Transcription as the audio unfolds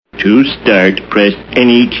To start, press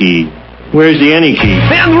any key. Where's the any key?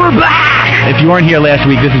 And we're back! If you weren't here last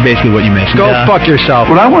week, this is basically what you missed. Go fuck yourself.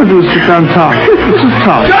 What I want to do is sit down and talk. This is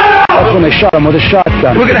tough. That's when they shot him with a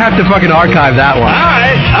shotgun. We're going to have to fucking archive that one.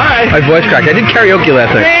 All right. My voice cracked. I did karaoke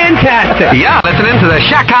last night. Fantastic. Yeah, listening to the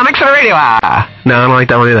Shack Comics on radio. No, I don't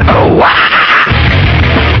like that one either. Oh, wow.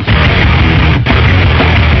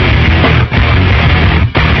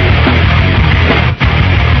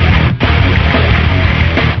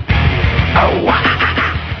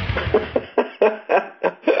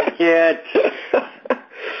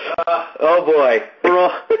 Oh boy. For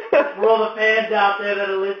all the fans out there that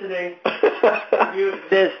are listening, you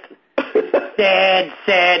exist.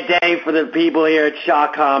 Sad day for the people here at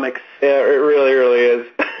Shaw Comics. Yeah, it really is.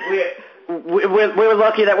 We're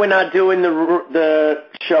lucky that we're not doing the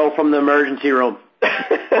show from the emergency room. All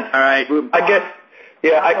right. I guess.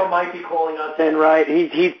 Yeah, I might be calling us in, right?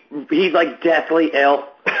 He's like deathly ill.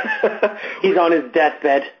 He's on his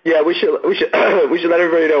deathbed. Yeah, we should let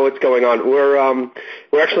everybody know what's going on. We're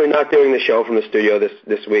actually not doing the show from the studio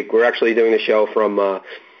this week. We're actually doing the show from my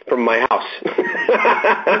house.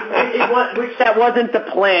 Which that wasn't the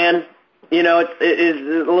plan. You know, it is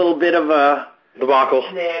a little bit of a debacle.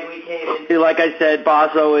 Snag we came into. Like I said,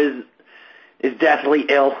 Basso is deathly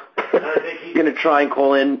ill. I think he's going to try and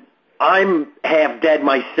call in. I'm half dead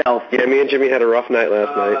myself. Yeah, me and Jimmy had a rough night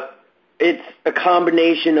last night. It's a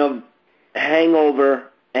combination of hangover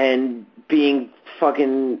and being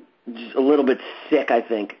fucking just a little bit sick, I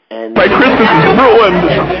think. And my Christmas is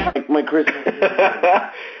ruined. My Christmas.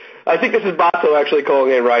 I think this is Basso actually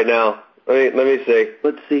calling in right now. Let me see.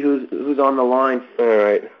 Let's see who's on the line. All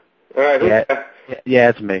right. Yeah,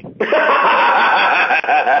 it's me.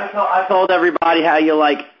 I told everybody how you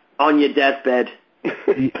like on your deathbed.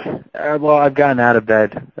 Well, I've gotten out of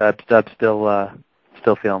bed. I'm still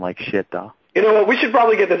feeling like shit, though. You know what? We should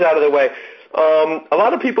probably get this out of the way. A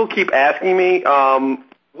lot of people keep asking me,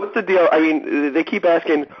 what's the deal? I mean, they keep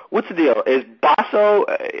asking, what's the deal? Is Basso,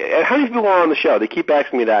 how many people are on the show? They keep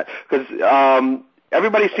asking me that because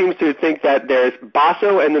everybody seems to think that there's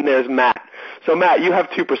Basso and then there's Matt. So, Matt, you have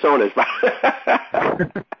two personas.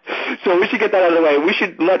 So we should get that out of the way. We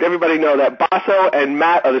should let everybody know that Basso and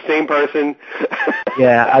Matt are the same person.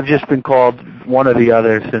 Yeah, I've just been called one or the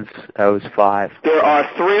other since I was 5. There are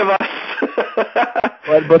 3 of us.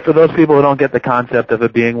 But for those people who don't get the concept of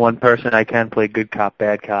it being one person, I can play good cop,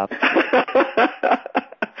 bad cop.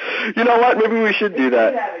 You know what? Maybe we should do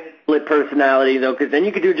that. Split personality, though, because then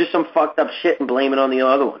you could do just some fucked up shit and blame it on the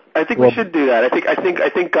other one. I think we should do that.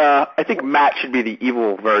 I think Matt should be the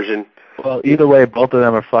evil version. Well, either way, both of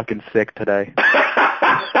them are fucking sick today.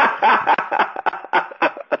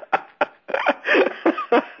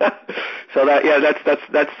 So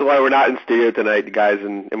that's why we're not in studio tonight, guys.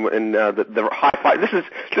 And the hi-fi. This is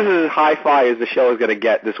as hi-fi as the show is going to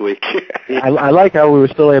get this week. I like how we were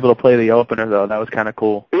still able to play the opener, though. That was kind of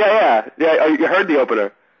cool. Yeah. You heard the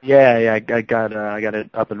opener. Yeah. I got it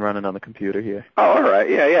up and running on the computer here. Oh, all right.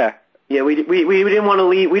 Yeah. Yeah, we didn't want to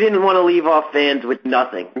leave. We didn't want to leave our fans with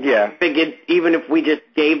nothing. Yeah. We figured even if we just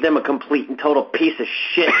gave them a complete and total piece of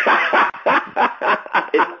shit,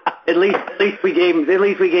 at least we gave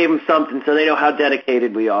them something, so they know how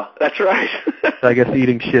dedicated we are. That's right. So I guess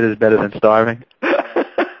eating shit is better than starving.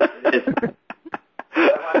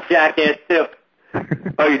 Jackass too.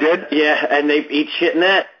 Oh, you did? Yeah, and they eat shit in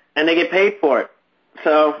that, and they get paid for it.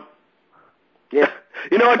 So, yeah.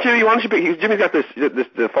 You know what, Jimmy? Why don't you pick? Jimmy's got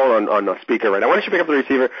the phone on speaker right now. Why don't you pick up the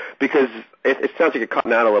receiver because it sounds like it's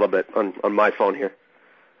cutting out a little bit on my phone here.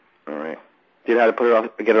 All right. Do you know how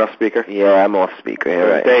to get it off speaker? Yeah, I'm off speaker here.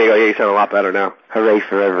 Right. There you go. Yeah, you sound a lot better now. Hooray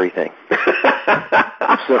for everything. I'm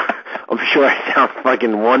sure I sound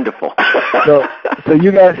fucking wonderful. So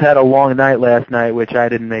you guys had a long night last night, which I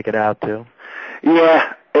didn't make it out to.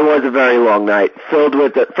 Yeah. It was a very long night, filled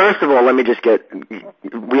with first of all, let me just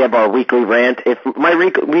we have our weekly rant. If my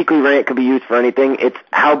weekly rant could be used for anything, it's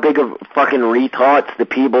how big of fucking retards the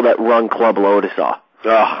people that run Club Lotus are.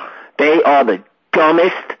 Oh. They are the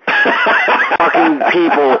dumbest fucking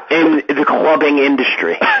people in the clubbing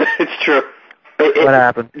industry. It's true. What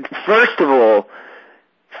happened? First of all,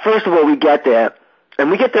 we get there, and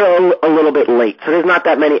we get there a little bit late, so there's not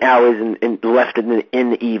that many hours left in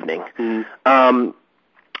the evening. Mm.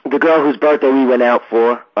 The girl whose birthday we went out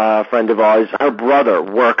for, a friend of ours, her brother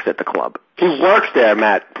works at the club. He works there,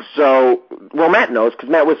 Matt. So, well, Matt knows, because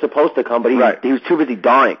Matt was supposed to come, but he was too busy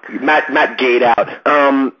dying. Matt gayed out.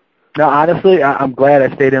 No, honestly, I'm glad I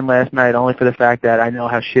stayed in last night, only for the fact that I know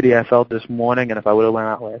how shitty I felt this morning, and if I would have went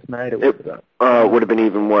out last night, it would have been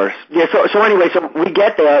even worse. Yeah, so anyway, so we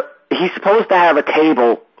get there. He's supposed to have a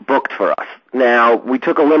table booked for us. Now, we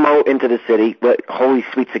took a limo into the city, but holy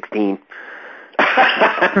sweet 16. We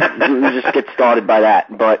just get started by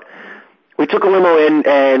that. But we took a limo in,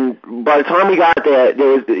 and by the time we got there,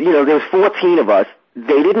 there was 14 of us.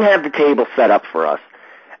 They didn't have the table set up for us.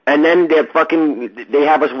 And then they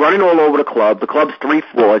have us running all over the club. The club's 3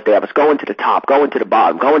 floors. They have us going to the top, going to the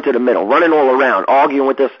bottom, going to the middle, running all around, arguing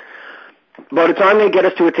with us. By the time they get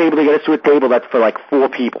us to a table, that's for like 4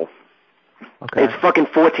 people. Okay. It's fucking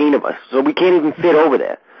 14 of us, so we can't even fit over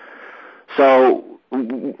there. So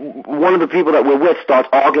one of the people that we're with starts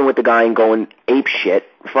arguing with the guy and going ape shit.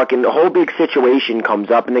 Fucking the whole big situation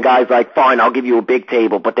comes up, and the guy's like, fine, I'll give you a big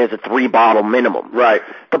table, but there's a 3-bottle minimum. Right.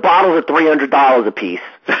 The bottles are $300 a piece.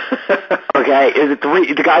 Okay?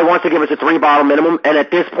 The guy wants to give us a 3-bottle minimum, and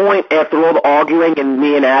at this point, after all the arguing and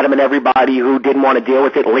me and Adam and everybody who didn't want to deal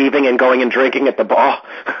with it leaving and going and drinking at the bar,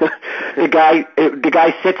 the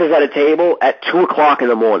guy sits us at a table at 2 o'clock in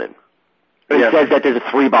the morning and says that there's a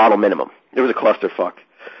 3-bottle minimum. It was a clusterfuck.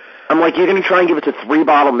 I'm like, you're going to try and give us a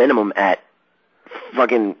 3-bottle minimum at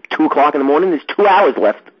fucking 2 o'clock in the morning? There's 2 hours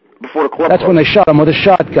left before the club. That's when they shot him with a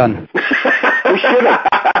shotgun. We should have.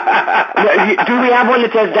 Do we have one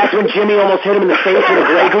that says that's when Jimmy almost hit him in the face with a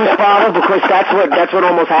Grey Goose bottle? Because that's what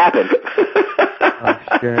almost happened. Oh,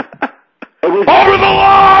 shit. It was Over the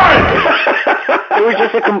line! It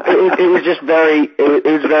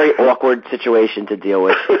was a very awkward situation to deal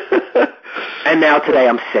with. And now today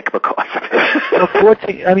I'm sick because of it. Well,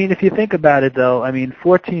 14. I mean, if you think about it, though,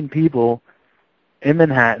 14 people in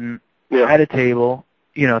Manhattan at a table,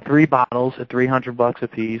 3 bottles at $300 a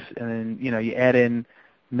piece, and then you add in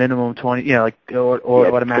minimum 20, or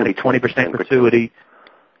automatic 20% gratuity.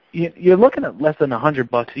 You're looking at less than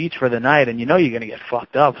 $100 each for the night, and you're going to get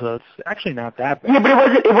fucked up. So it's actually not that bad. Yeah,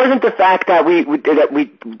 but it wasn't the fact that we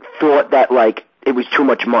thought that like it was too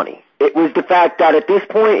much money. It was the fact that at this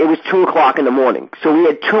point it was 2 o'clock in the morning, so we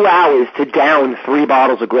had 2 hours to down 3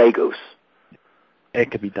 bottles of Grey Goose. It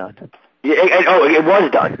could be done. Yeah, it was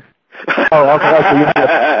done. Oh, okay. So you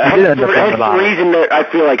did end up getting the bottles. That's the reason that I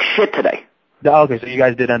feel like shit today. Okay, so you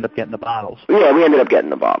guys did end up getting the bottles. Yeah, we ended up getting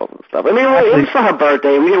the bottles and stuff. I mean, it was for her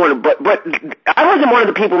birthday. We didn't want to, but I wasn't one of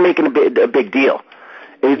the people making a big deal.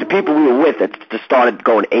 It was the people we were with that just started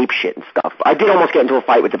going ape shit and stuff. I did almost get into a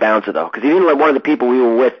fight with the bouncer though, because he didn't let one of the people we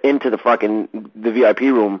were with into the VIP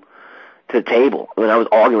room to the table. When I was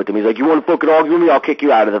arguing with him, he's like, "You want to fucking argue with me? I'll kick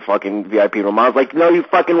you out of the fucking VIP room." I was like, "No, you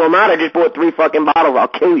fucking will not. I just bought 3 fucking bottles. I'll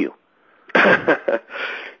kill you."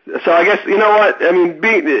 So I guess, you know what, I mean,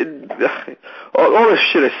 all this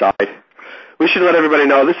shit aside, we should let everybody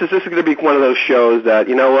know this is going to be one of those shows that,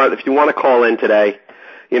 you know what, if you want to call in today,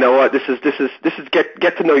 you know what, this is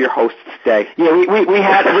get to know your hosts today. Yeah, we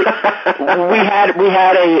had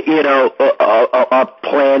a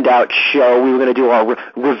planned out show. We were going to do our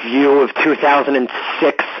review of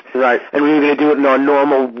 2006. Right. And we were going to do it in our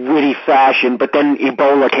normal witty fashion, but then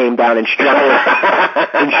Ebola came down and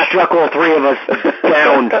struck all 3 of us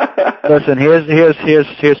down. Listen, here's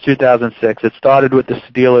 2006. It started with the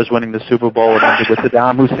Steelers winning the Super Bowl and ended with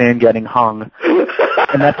Saddam Hussein getting hung.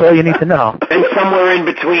 And that's all you need to know. And somewhere in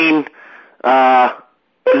between, the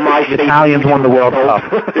Italians won the World Cup.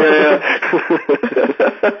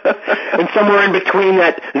 And somewhere in between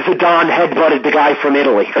that, Zidane headbutted the guy from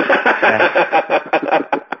Italy.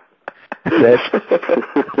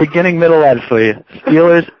 Beginning, middle, end for you.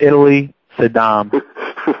 Steelers, Italy, Saddam.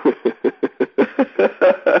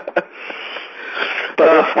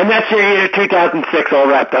 And that's your year 2006 all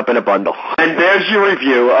wrapped up in a bundle. And there's your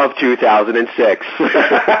review of 2006.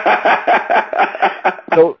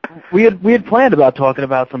 So we had planned about talking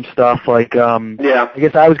about some stuff like I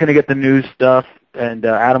guess I was going to get the news stuff and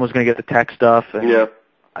Adam was going to get the tech stuff and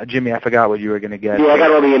Jimmy, I forgot what you were going to get. Yeah, I got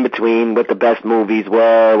all the in between, what the best movies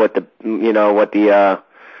were, what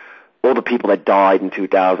all the people that died in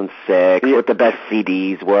 2006, what the best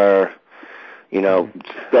CDs were.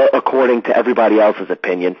 According to everybody else's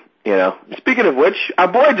opinion, Speaking of which, our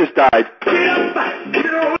boy just died.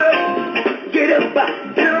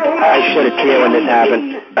 I shed a tear when this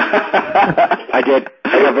happened. I did.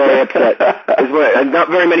 I got very upset. Not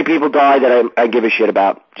very many people died that I give a shit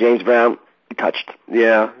about. James Brown, touched.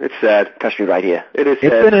 Yeah, it's sad. Touched me right here. It is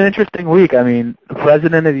sad. It's been an interesting week. I mean, the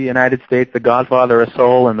President of the United States, the Godfather of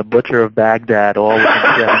Soul, and the Butcher of Baghdad all within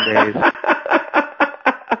 7 days.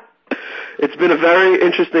 It's been a very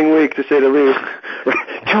interesting week, to say the least.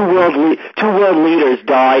 Two world leaders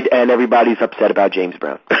died, and everybody's upset about James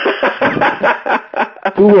Brown.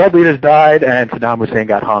 2 world leaders died, and Saddam Hussein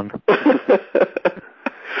got hung.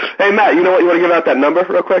 Hey, Matt, you know what? You want to give out that number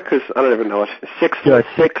real quick? Because I don't even know it.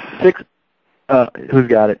 646. Who's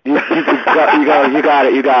got it? You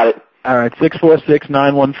got it. All right,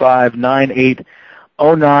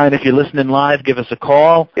 646-915-9809. If you're listening live, give us a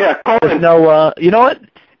call. Yeah, call in. You know what?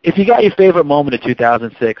 If you got your favorite moment of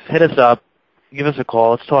 2006, hit us up. Give us a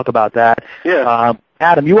call. Let's talk about that. Yeah.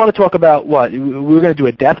 Adam, you want to talk about what? We were going to do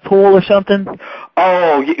a death pool or something?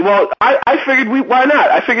 Oh, well, I figured why not?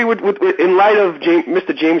 I figured with in light of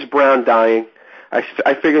Mr. James Brown dying, I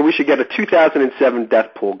figured we should get a 2007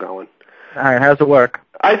 death pool going. All right, how's it work?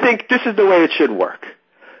 I think this is the way it should work.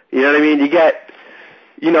 You know what I mean? You get,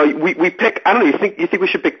 we pick. I don't know. You think we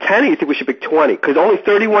should pick 10, or you think we should pick 20? Because only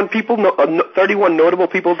 31 people, 31 notable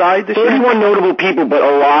people died this year. 31 notable people, but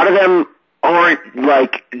a lot of them aren't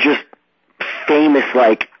like just famous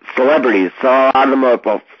like celebrities. So a lot of them are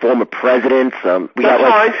former presidents.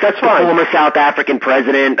 That's fine. Former South African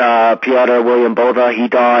president, Piotr William Botha, he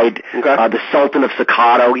died. Okay. The Sultan of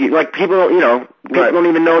Staccato. People, people don't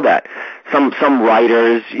even know that. Some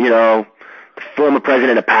writers, former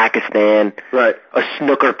president of Pakistan. Right. A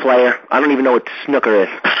snooker player. I don't even know what snooker is.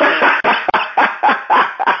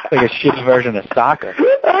 Like a shitty version of soccer.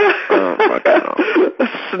 Oh, fucking hell.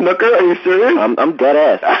 Snooker? Are you serious? I'm dead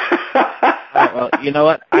ass. Well, you know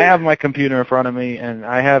what? I have my computer in front of me, and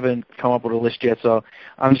I haven't come up with a list yet, so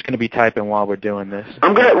I'm just going to be typing while we're doing this.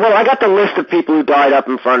 I got the list of people who died up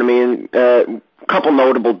in front of me, and a couple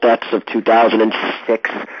notable deaths of 2006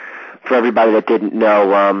 for everybody that didn't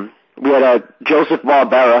know. We had Joseph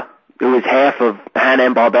Barbera, who was half of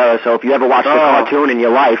Hanna-Barbera, so if you ever watched a cartoon in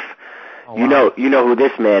your life, you know who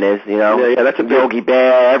this man is, Yeah, that's a big Yogi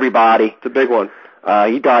Bear, everybody. It's a big one.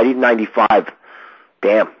 He died. He's 95.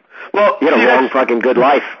 Damn. Well, he had a long fucking good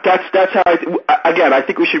life. That's how I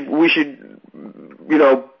think we should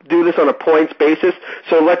do this on a points basis.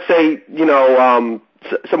 So let's say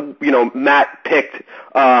Matt picked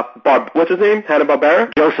what's his name?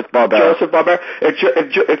 Hanna-Barbera? Joseph Barbera.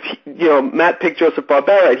 If Matt picked Joseph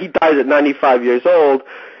Barbera and he dies at 95 years old,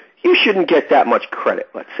 you shouldn't get that much credit.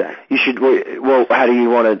 Let's say you should. Well, how do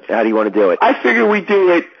you want to do it? I figure we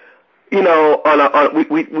do it.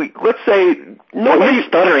 Let's say you're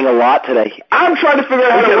stuttering a lot today. I'm trying to figure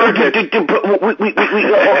out how to work it.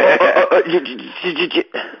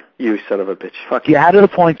 You son of a bitch. Fuck you. Yeah, how do the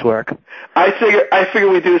points work? I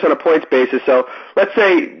figure we do this on a points basis. So let's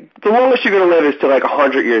say the longest you're going to live is to like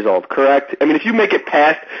 100 years old, correct? I mean, if you make it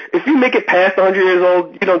past 100 years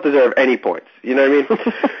old, you don't deserve any points. You know what I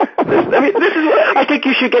mean? I think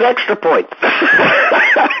you should get extra points.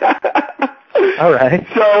 All right.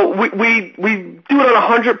 So we do it on a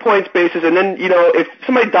 100 points basis, and then if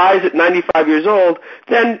somebody dies at 95 years old,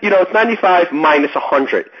 then it's 95 minus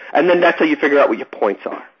 100, and then that's how you figure out what your points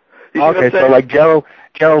are. Okay, so like Joseph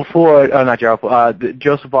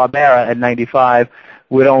Barbera at 95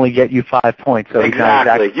 would only get you 5 points. So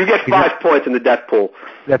exactly. You get 5 points in the death pool.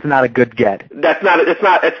 That's not a good get.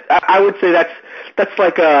 I would say that's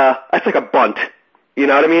like a bunt. You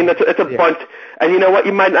know what I mean? It's a bunt. And you know what?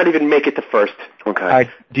 You might not even make it to first. Okay. All right.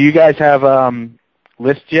 Do you guys have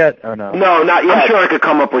lists yet or no? No, not yet. I'm sure I could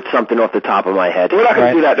come up with something off the top of my head. We're not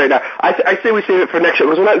going to do that right now. I say we save it for next show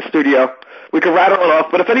because we're not in studio. We can rattle it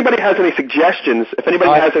off. But if anybody has any suggestions,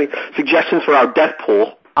 for our death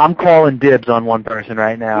pool. I'm calling dibs on one person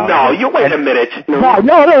right now. No, you wait a minute. No.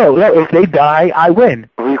 If they die, I win.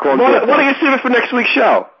 Why don't you save it for next week's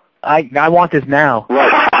show? I want this now.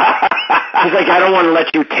 Right. He's like, I don't want to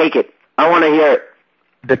let you take it. I want to hear it.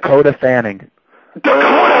 Dakota Fanning.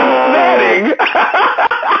 Fanning?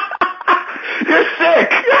 You're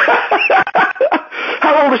sick.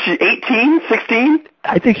 How old is she? 18? 16?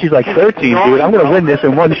 I think she's like 13, dude. I'm going to win this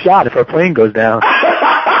in one shot if her plane goes down.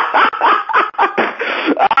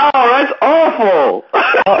 Oh, that's awful.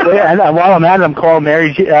 And while I'm at it, I'm calling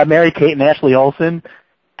Mary Kate and Ashley Olsen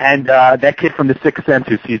and that kid from The Sixth Sense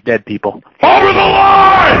who sees dead people. Over the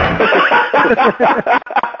line!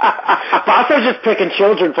 Bosso's just picking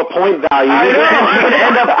children for point value. You're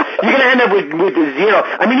gonna end up with a zero.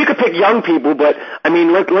 I mean, you could pick young people, but I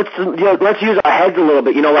mean, let's use our heads a little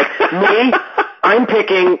bit. Like me, I'm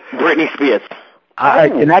picking Britney Spears.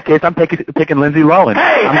 In that case, I'm picking Lindsay Lohan.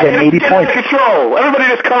 Hey, I'm getting 80 get points. Out of control. Everybody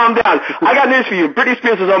just calm down. I got news for you. Britney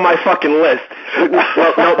Spears is on my fucking list.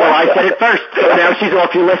 Well, I said it first, so now she's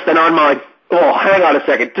off your list and on mine. Oh, hang on a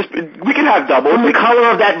second. We can have doubles. From the color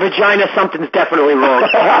of that vagina, something's definitely wrong.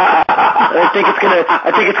 I think it's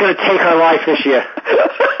gonna take her life this year.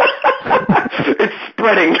 It's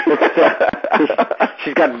spreading.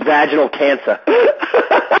 She's got vaginal cancer.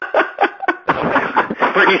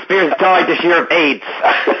 Britney Spears died this year of AIDS,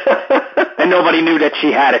 and nobody knew that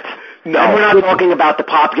she had it. No, and we're not talking about the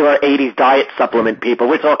popular '80s diet supplement people.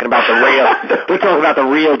 We're talking about the real. We're talking about the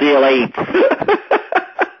real deal AIDS.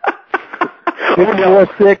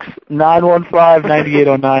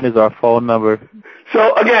 646-915-9809 is our phone number.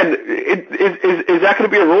 So again, is that going to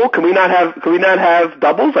be a rule? Can we not have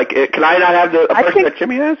doubles? Like, can I not have a person that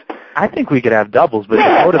Jimmy has? I think we could have doubles, but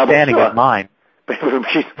Dakota Fanning got mine.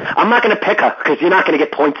 I'm not going to pick her because you're not going to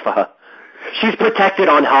get points for her. She's protected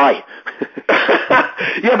on high.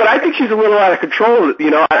 Yeah, but I think she's a little out of control, you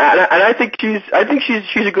know, and I think she's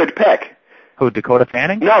a good pick. Who, Dakota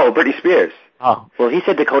Fanning? No, Britney Spears. Oh. Well, he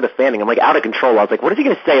said Dakota Fanning. I'm like, out of control. I was like, what is he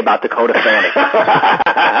going to say about Dakota Fanning?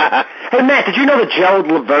 Hey, Matt, did you know that Gerald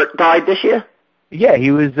Levert died this year? Yeah,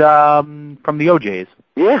 he was from the OJs.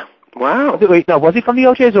 Yeah. Wow. Wait, no, was he from the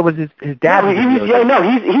OJs or was his dad? No,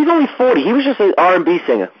 he's only 40. He was just an R&B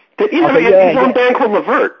singer. His own band called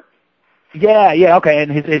Levert. Yeah, okay,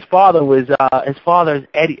 and his father was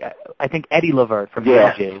Eddie, I think Eddie Levert from the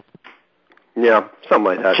OJs. Yeah, something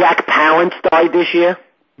like that. Jack Palance died this year.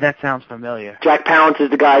 That sounds familiar. Jack Palance is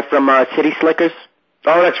the guy from City Slickers.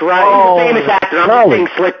 Oh, that's right. He's a famous actor. I'm just saying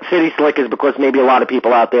City Slickers because maybe a lot of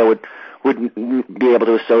people out there would be able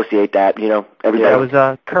to associate that, you know. That was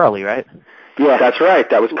Curly, right? Yeah. That's right.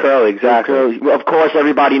 That was Curly, exactly. Well, of course,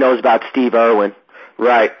 everybody knows about Steve Irwin.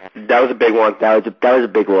 Right. That was a big one. That was a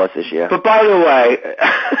big loss this year. But by the way,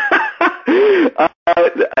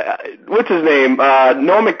 what's his name?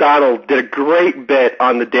 Norm Macdonald did a great bit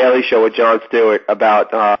on the Daily Show with Jon Stewart about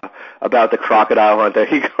the crocodile hunter.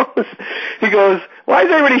 He goes, why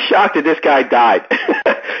is everybody shocked that this guy died?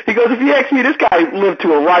 He goes, if you ask me, this guy lived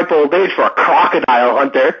to a ripe old age for a crocodile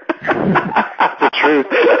hunter. That's the truth.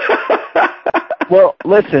 Well,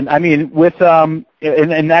 listen, I mean, with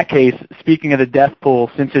in that case, speaking of the death pool,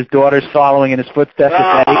 since his daughter's following in his footsteps, if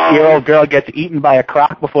that 8-year-old girl gets eaten by a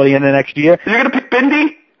croc before the end of next year, you're gonna pick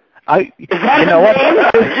Bindi?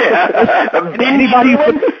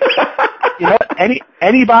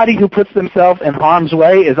 Anybody who puts themselves in harm's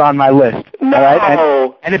way is on my list. No. All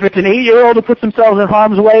right? And if it's an 8-year-old who puts themselves in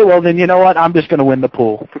harm's way, well, then you know what? I'm just going to win the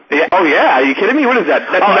pool. Yeah. Oh, yeah. Are you kidding me? What is that?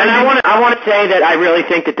 And I want to say that I really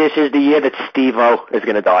think that this is the year that Steve-O is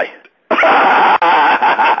going to die.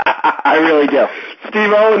 I really do.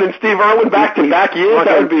 Steve-O and then Steve Irwin back-to-back years?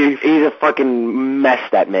 That would be... He's a fucking mess,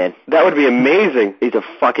 that man. That would be amazing. He's a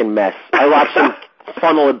fucking mess. I watched him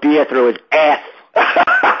funnel a beer through his ass.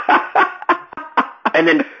 And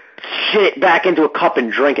then shit it back into a cup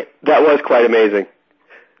and drink it. That was quite amazing.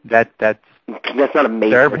 That's not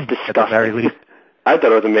amazing. It's disgusting. At the very least. I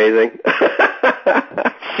thought it was amazing.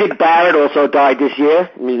 Syd Barrett also died this year.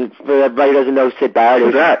 I mean, everybody doesn't know Syd Barrett.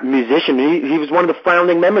 Who's that? Musician. He was one of the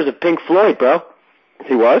founding members of Pink Floyd, bro.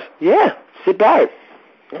 He was? Yeah, Syd Barrett.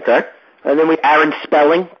 Okay. And then Aaron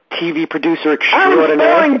Spelling, TV producer extraordinaire.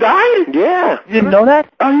 Aaron Spelling died? Yeah. You didn't know that?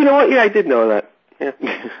 Oh, you know what? Yeah, I did know that. Yeah.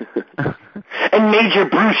 And Major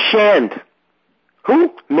Bruce Shand.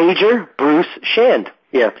 Who? Major Bruce Shand.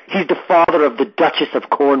 Yeah. He's the father of the Duchess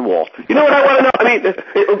of Cornwall. You know what I want to know? I mean,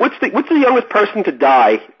 what's the youngest person to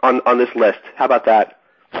die on this list? How about that?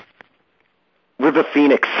 River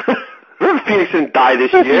Phoenix. River Phoenix didn't die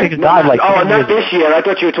this year. Phoenix died like not this year. I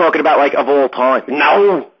thought you were talking about like of all time.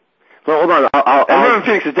 No. Well, hold on. River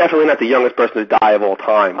Phoenix is definitely not the youngest person to die of all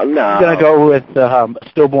time. No. I'm gonna go with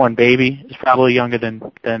Stillborn Baby. He's probably younger than.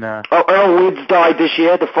 Earl Woods died this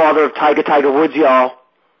year. The father of Tiger Woods, y'all.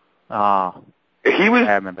 He was.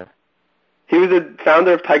 I remember. He was the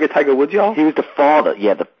founder of Tiger Woods, y'all? He was the father.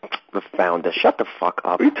 Yeah, the founder. Shut the fuck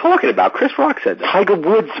up. What are you talking about? Chris Rock said that. Tiger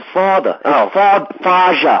Woods' father. Oh.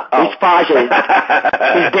 Faja. Oh. He's Faja.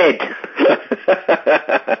 He's dead.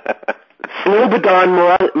 Slobodan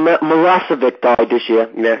Milosevic died this year.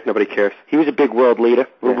 Yeah, nobody cares. He was a big world leader.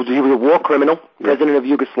 Yeah. He was a war criminal, president of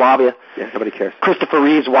Yugoslavia. Yeah, nobody cares. Christopher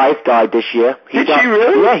Reeve's wife died this year. Did she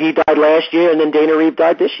really? Yeah, he died last year, and then Dana Reeve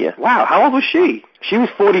died this year. Wow, how old was she? She was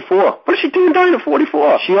 44. What is she doing dying at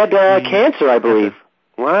 44? She had cancer, I believe.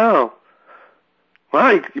 Wow.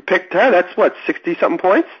 Wow, you picked her. That's what, 60-something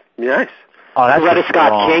points? Nice. Oh, that's Loretta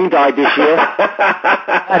Scott wrong. King died this year.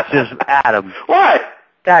 That's just Adam. What?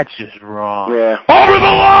 That's just wrong. Yeah. Over the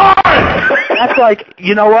line! That's like,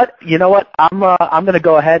 you know what? I'm going to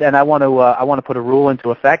go ahead and I want to put a rule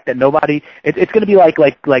into effect that nobody. It's going to be like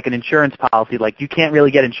an insurance policy. Like you can't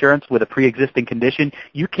really get insurance with a pre-existing condition.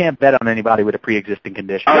 You can't bet on anybody with a pre-existing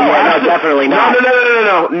condition. Oh yeah, no, definitely not.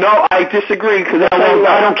 No, I disagree because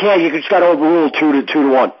I don't care. You just got to overrule 2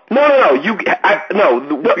 to 1. No. You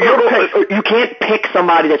can't pick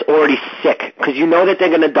somebody that's already sick because you know that they're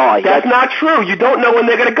going to die. That's not true. You don't know when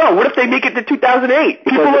they're going to go. What if they make it to 2008?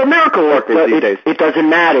 People are miracle workers these days. It doesn't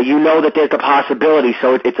matter. You know that there's the possibility,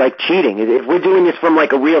 so it's like cheating. If we're doing this from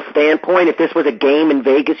like a real standpoint, if this was a game in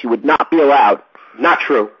Vegas, you would not be allowed. Not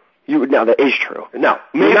true. No, that is true. No.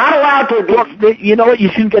 You're not allowed to be... Well, you know what? You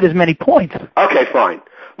shouldn't get as many points. Okay, fine.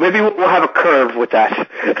 Maybe we'll have a curve with that.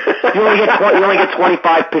 You only get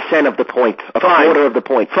 25% of the points. A quarter of the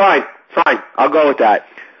points. Fine. I'll go with that.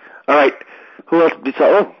 All right. Who else?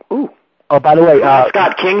 Oh, by the way,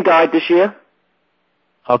 Scott King died this year.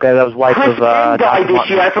 Okay, that was wife Chris of Penn died this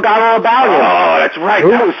year. I forgot all about him. Oh, that's right.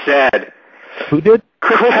 That was sad. Who did?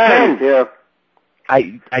 Chris Penn. Yeah.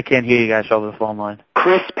 I can't hear you guys over the phone line.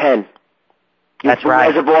 Chris Penn. That's from right.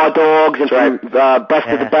 Reservoir Dogs and from Best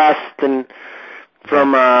of the Best and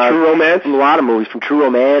from True Romance. From a lot of movies. From True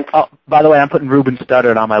Romance. Oh, by the way, I'm putting Ruben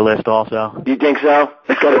Studdard on my list also. You think so?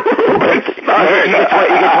 You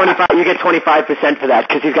get 25% for that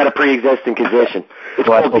because he's got a pre-existing condition. It's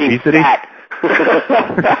called being obesity? fat.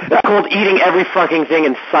 It's called eating every fucking thing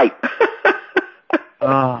in sight.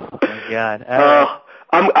 Oh my God!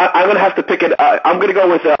 I'm gonna have to pick it. I'm gonna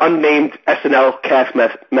go with an unnamed SNL cast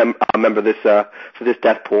member for this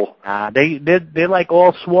death pool. They like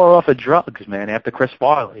all swore off of drugs, man, after Chris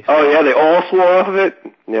Farley. So. Oh yeah, they all swore off of it.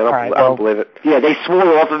 Yeah, I don't believe it. Yeah, they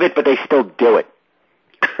swore off of it, but they still do it.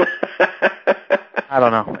 I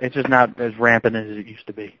don't know. It's just not as rampant as it used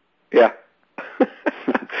to be. Yeah.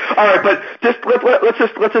 All right, but let's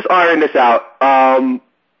just iron this out. How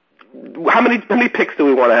many picks do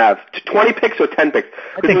we want to have? 20 picks or 10 picks?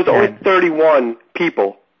 Because there was only 31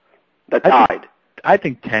 people that died. I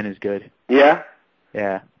think 10 is good. Yeah?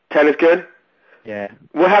 Yeah. 10 is good? Yeah.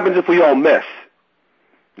 What happens if we all miss?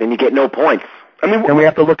 Then you get no points. I mean, then we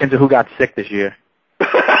have to look into who got sick this year. On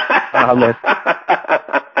our list.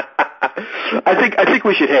 I think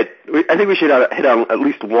we should hit on at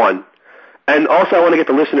least one. And also, I want to get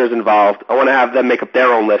the listeners involved. I want to have them make up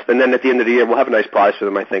their own list, and then at the end of the year, we'll have a nice prize for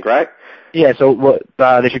them, I think, right? Yeah, so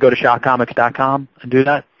they should go to shockcomics.com and do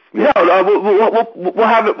that? No, we'll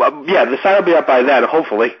have it. The site will be up by then,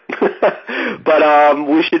 hopefully. But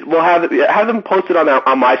we'll have them posted on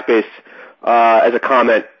MySpace as a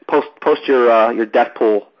comment. Post your death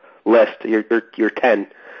pool list, your 10.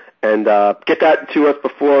 And get that to us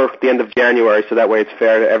before the end of January, so that way it's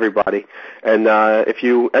fair to everybody. And if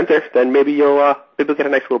you enter, then maybe you'll get a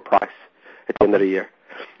nice little prize at the end of the year.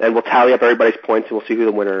 And we'll tally up everybody's points, and we'll see who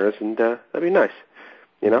the winner is, and that'd be nice.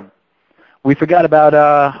 You know. We forgot about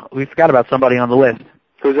somebody on the list.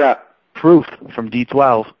 Who's that? Proof from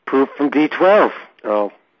D12. Proof from D12.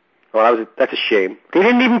 Oh, well, that's a shame. They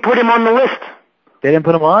didn't even put him on the list. They didn't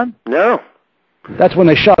put him on? No. That's when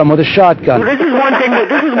they shot him with a shotgun. Well, this is one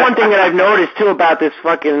thing that I've noticed too about this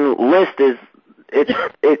fucking list is it's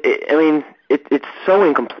so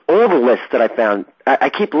incomplete. All the lists that I found, I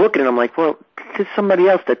keep looking and I'm like, well, there's somebody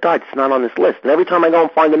else that died. It's not on this list. And every time I go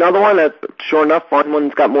and find another one, sure enough, find one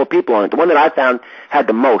that's got more people on it. The one that I found had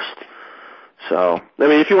the most. So, I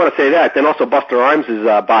mean, if you want to say that, then also Busta Rhymes'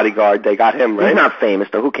 bodyguard, they got him, right? He's not famous,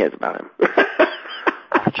 though. Who cares about him?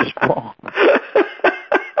 That's just wrong.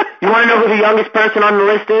 You want to know who the youngest person on the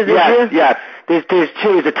list is? Yes. There's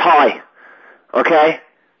two. It's a tie. Okay?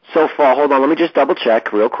 So far, hold on. Let me just double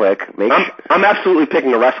check real quick. I'm absolutely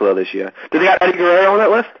picking a wrestler this year. Did they got Eddie Guerrero on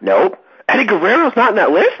that list? Nope. Eddie Guerrero's not in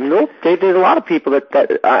that list? Nope. There's a lot of people that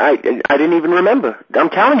I didn't even remember.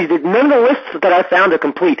 I'm telling you, none of the lists that I found are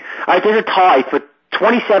complete. All right, there's a tie for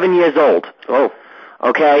 27 years old. Oh.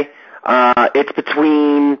 Okay? It's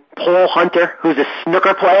between Paul Hunter, who's a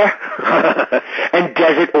snooker player, and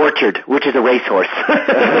Desert Orchard, which is a racehorse.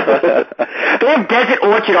 They have Desert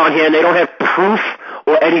Orchard on here, and they don't have Proof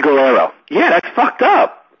or Eddie Guerrero. Yeah, that's fucked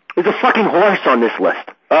up. There's a fucking horse on this list.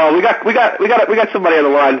 Oh, we got somebody on the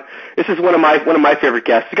line. This is one of my favorite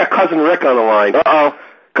guests. We got Cousin Rick on the line. Uh-oh.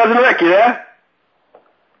 Cousin Rick, you there?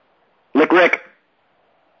 Rick.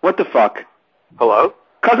 What the fuck? Hello?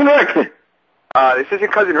 Cousin Rick. This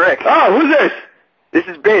isn't Cousin Rick. Oh, who's this? This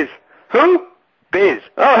is Biz. Who? Biz.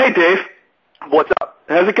 Oh, hey, Dave. What's up?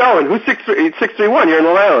 How's it going? Who's 631? You're in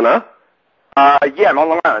Long Island, huh? Yeah, I'm on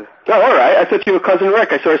Long Island. Oh, all right. I thought you were Cousin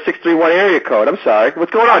Rick. I saw a 631 area code. I'm sorry.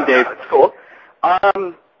 What's going on, Dave? That's cool.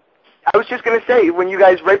 I was just going to say,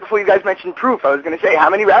 right before you guys mentioned Proof, I was going to say, how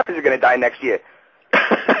many rappers are going to die next year?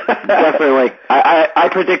 Definitely. I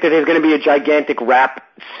predicted there's going to be a gigantic rap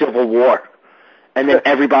civil war. And then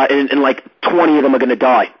everybody, and like 20 of them are going to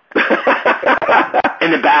die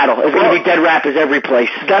in the battle. There's going to be dead rappers every place.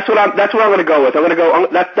 That's what I'm going to go with.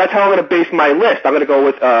 That's how I'm going to base my list. I'm going to go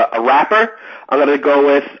with a rapper. I'm going to go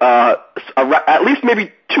with at least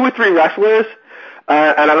maybe 2 or 3 wrestlers,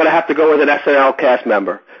 and I'm going to have to go with an SNL cast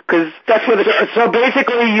member. Because that's what. So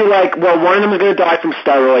basically, one of them is going to die from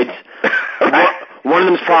steroids. One of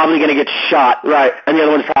them's probably going to get shot, right, and the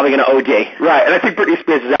other one's probably going to OD. Right, and I think Britney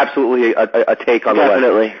Spears is absolutely a take on the list.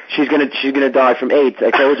 Definitely. She's gonna die from AIDS,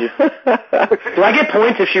 I told you. Do I get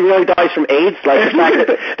points if she really dies from AIDS? Like,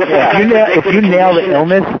 if you nail the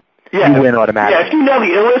illness, you win automatically. Yeah, if you nail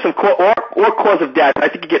the illness or cause of death, I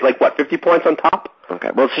think you get, 50 points on top?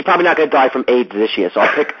 Okay, well, she's probably not going to die from AIDS this year, so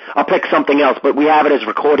I'll pick something else, but we have it as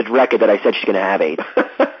recorded record that I said she's going to have AIDS.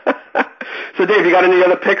 So, Dave, you got any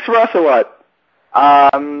other picks for us, or what?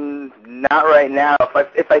 Not right now.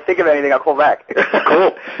 If I think of anything, I'll call back.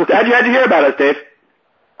 Cool. How'd you hear about us, Dave?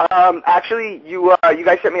 Actually, you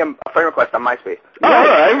guys sent me a friend request on MySpace. Oh, all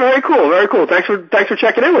right, very cool, very cool. Thanks for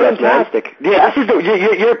checking in with us, man. Fantastic. Yeah, this is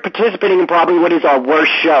you're participating in probably what is our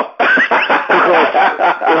worst show. Because,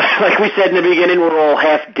 like we said in the beginning, we're all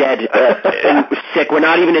half dead and sick. We're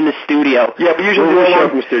not even in the studio. Yeah, we usually do a show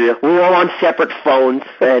from the studio. We're all on separate phones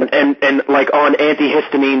and like on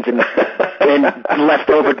antihistamines and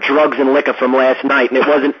leftover drugs and liquor from last night, and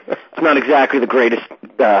it's not exactly the greatest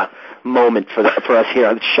moment for us here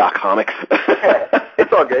on Shock Comics.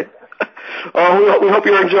 It's all good. Oh, we hope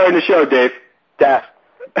you're enjoying the show, Dave. Death.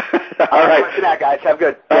 All right. Thanks for that, guys. Have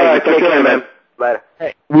good. All right, take care, man. Later.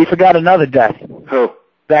 Hey, we forgot another death. Who?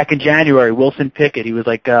 Back in January, Wilson Pickett. He was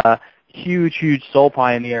like a huge soul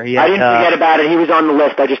pioneer. I didn't forget about it. He was on the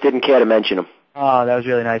list. I just didn't care to mention him. Oh, that was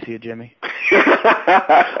really nice of you, Jimmy.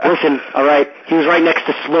 Listen, all right. He was right next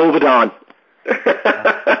to Slobodan.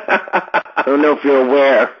 I don't know if you're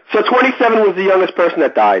aware. So 27 was the youngest person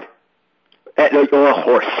that died. Or a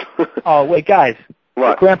horse. Oh, wait, guys.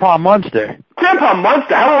 What? Grandpa Munster. Grandpa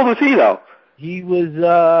Munster? How old was he, though? He was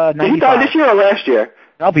 95. Did he die this year or last year?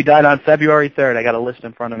 Nope, he died on February 3rd. I got a list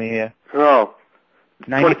in front of me here. Oh.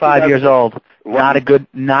 95 years old. Not a good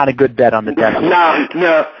bet on the death.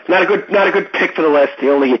 No, not a good pick for the list.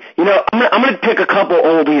 I'm going to pick a couple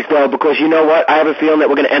oldies though, because you know what? I have a feeling that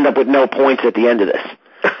we're going to end up with no points at the end of this.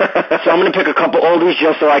 So I'm going to pick a couple oldies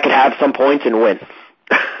just so I can have some points and win.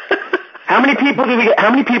 How many people do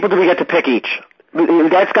we get to pick each?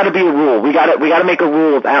 That's got to be a rule. We got to make a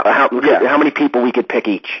rule of how many people we could pick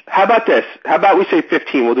each. How about this? How about we say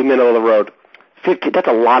 15? We'll do middle of the road. 50, that's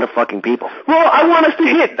a lot of fucking people. Well, I want us to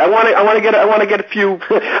hit. I want to get a few.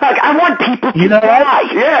 Like, I want people to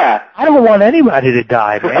die. Yeah. I don't want anybody to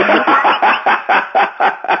die, man.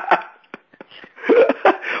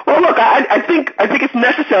 Well, look, I think it's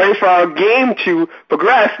necessary for our game to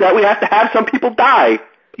progress that we have to have some people die.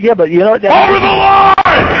 Yeah, but you know what? Over the line.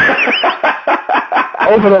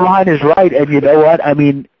 Over the line is right, and you know what? I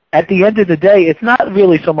mean, at the end of the day, it's not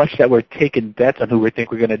really so much that we're taking bets on who we think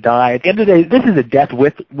we're going to die. At the end of the day, this is a death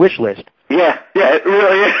wish list. Yeah, it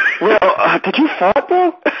really is. Well, did you fart,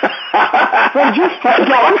 bro? Did you fart?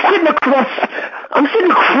 No, I'm sitting across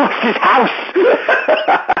his house,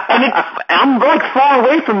 and I'm like far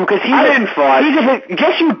away from him because I didn't fart.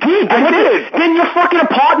 Guess you did. I did. Then your fucking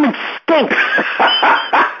apartment stinks.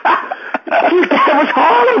 Dude, that was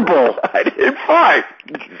horrible. I didn't fart.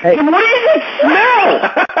 Hey. Then what is it smell?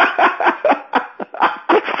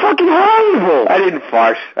 It's fucking horrible. I didn't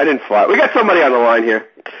fart. We got somebody on the line here.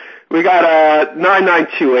 We got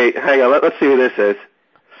 9928. Hang on, let's see who this is.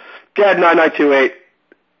 Go ahead, 9928.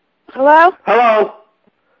 Hello? Hello.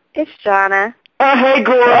 It's Jonna. Oh, hey,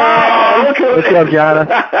 girl. What's up, Jonna?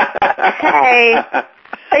 Hey.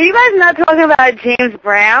 Are you guys not talking about James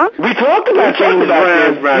Brown? We talked about James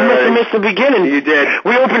Brown. You must have missed the beginning. You did.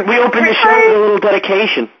 We opened the show with a little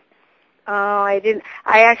dedication. Oh, I didn't.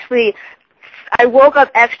 I woke up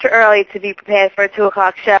extra early to be prepared for a 2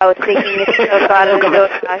 o'clock show, thinking the show started at 2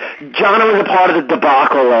 o'clock. Jonna was a part of the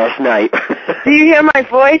debacle last night. Do you hear my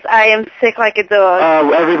voice? I am sick like a dog.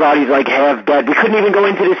 Oh, everybody's like half dead. We couldn't even go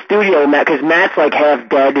into the studio, Matt, because Matt's like half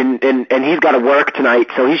dead, and he's got to work tonight,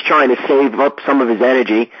 so he's trying to save up some of his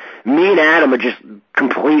energy. Me and Adam are just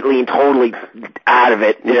completely and totally out of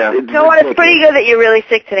it. Yeah. You know what? It's pretty good that you're really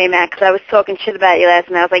sick today, Matt, because I was talking shit about you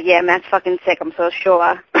last night. I was like, yeah, Matt's fucking sick. I'm so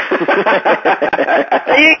sure.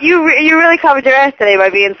 You really covered your ass today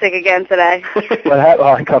by being sick again today.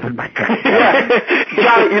 I covered my ass.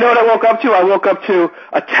 Johnny, you know what I woke up to? I woke up to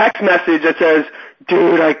a text message that says,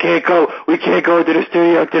 dude, I can't go. We can't go to the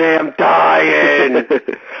studio today. I'm dying.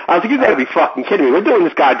 I was like, you gotta be fucking kidding me. We're doing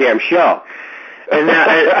this goddamn show. And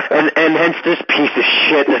hence this piece of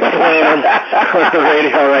shit that's playing on the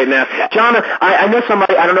radio right now. Jonna, I know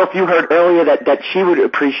somebody, I don't know if you heard earlier that she would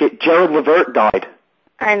appreciate, Gerald Levert died.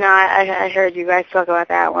 I know, I heard you guys talk about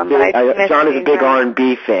that one. But John is a big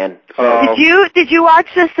R&B fan. So. Did you watch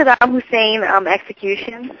the Saddam Hussein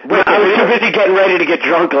execution? Wait, I was too busy getting ready to get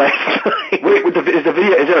drunk last night. Wait, is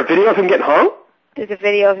there a video of him getting hung? There's a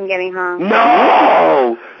video of him getting hung.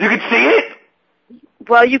 No! You could see it?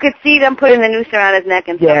 Well, you could see them putting the noose around his neck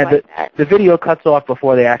and stuff like that. The video cuts off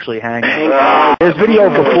before they actually hang him. There's video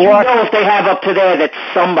before. You know if they have up to there that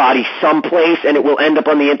somebody, someplace, and it will end up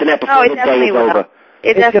on the internet before the day is over.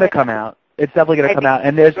 It's going to come out. It's definitely going to come out.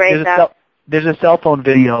 And there's a cell phone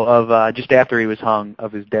video of just after he was hung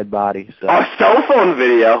of his dead body. So. Oh, cell phone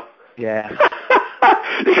video? Yeah.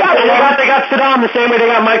 They got Saddam the same way they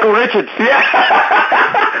got Michael Richards. Yeah.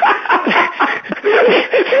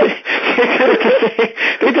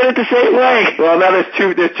 They did it the same way. Well, now there's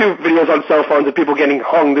two videos on cell phones of people getting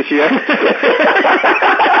hung this year. It's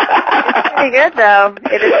pretty good, though.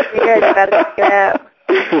 It is pretty good. You gotta check it out.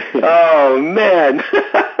 Oh, man.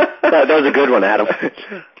 That was a good one, Adam.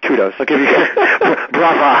 Kudos. I'll give you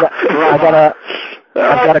bravo.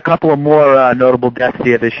 I've got a couple of more notable deaths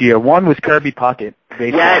here this year. One was Kirby Puckett,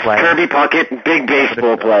 baseball player. Kirby Puckett, big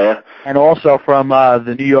baseball player. And also from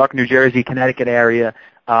the New York, New Jersey, Connecticut area.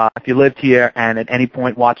 If you lived here and at any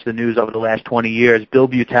point watched the news over the last 20 years, Bill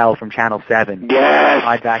Beutel from Channel 7. Yes.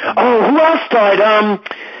 Who else died?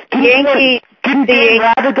 Didn't Dan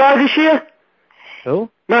Rather die this year? Who?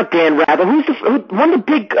 Not Dan Rather. Who's one of the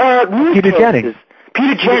big news Peter Jennings.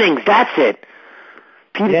 Peter Jennings, that's it.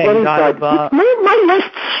 Peter Jennings died. My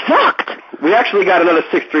list sucked. We actually got another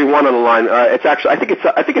 631 on the line. It's actually, I think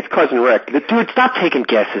it's Cousin Rick. Dude, stop taking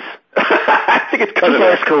guesses. I think it's Cousin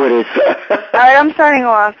Rick. Ask who it is. All right, I'm signing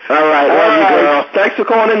off. All right, love you, girl. Thanks for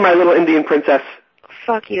calling in, my little Indian princess.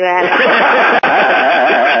 Fuck you, Adam.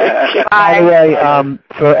 By the way,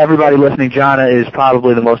 for everybody listening, Jonna is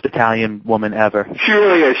probably the most Italian woman ever. She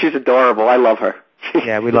really is. She's adorable. I love her.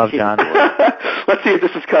 Yeah, we love Jonna. Let's see if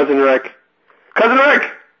this is Cousin Rick. Cousin Rick!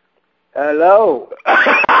 Hello.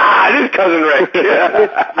 This is Cousin Rick.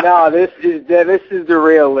 This is the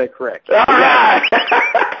real Lick Rick. All right.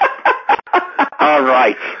 All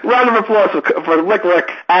right. Round of applause for Lick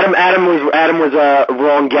Rick. Adam was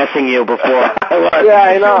wrong guessing you before. Yeah,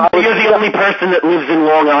 I know. You're the only person that lives in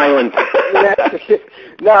Long Island.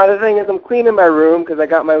 No, the thing is, I'm cleaning my room because I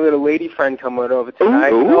got my little lady friend coming over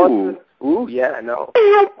tonight. Ooh, yeah, I know.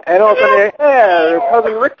 And all of a sudden,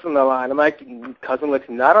 Cousin Rick's on the line. I'm like, Cousin Rick's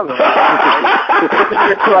not on the line.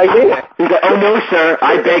 Right here. He's like, oh, no, sir,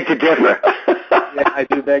 I beg to differ. Yeah, I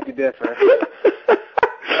do beg to differ.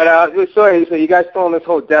 But, so you guys still on this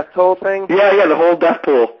whole death toll thing? Yeah, the whole death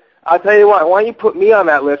toll. I'll tell you what, why don't you put me on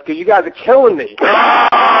that list, because you guys are killing me.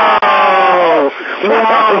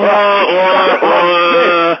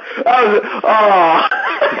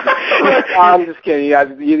 I'm just kidding. You guys.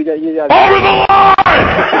 Over the line!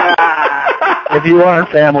 If you weren't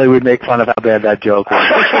family, we'd make fun of how bad that joke was.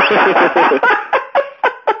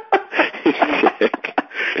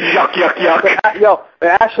 Yuck. Yo,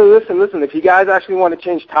 actually, listen. If you guys actually want to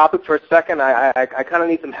change topic for a second, I kind of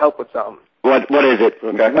need some help with something. What is it?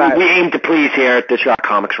 Okay. We aim to please here at the Shock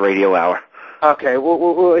Comics Radio Hour. Okay.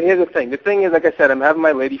 Well, here's the thing. The thing is, like I said, I'm having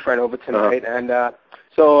my lady friend over tonight, and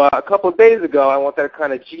so a couple of days ago, I wanted to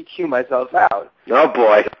kind of GQ myself out. Oh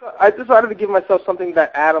boy! I decided to give myself something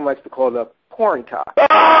that Adam likes to call the porn cock.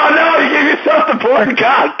 Oh no! You gave yourself the porn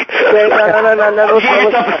cock. No. You gave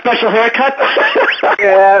yourself a special haircut?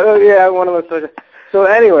 Yeah, one of those special. So,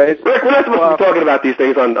 anyways, Rick, we're not supposed to be talking about these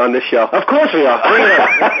things on this show. Of course we are. Bring it up.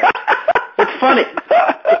 It's funny.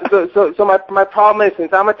 So my problem is,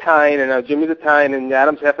 since I'm Italian and Jimmy's Italian and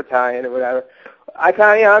Adam's half Italian or whatever, I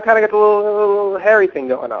kind of got the little hairy thing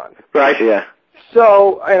going on. Right. Yeah.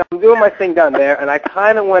 So I'm doing my thing down there, and I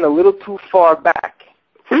kind of went a little too far back.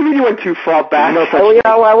 What do you mean you went too far back?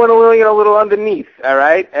 I went a little underneath. All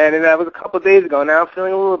right, and that was a couple of days ago. Now I'm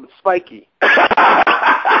feeling a little bit spiky.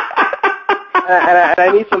 And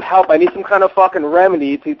I need some help. I need some kind of fucking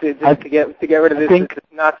remedy to get rid of this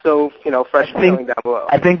not so fresh feeling down below.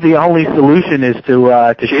 I think the only solution is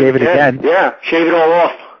to shave it again. Yeah, shave it all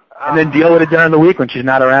off, and then deal with it during the week when she's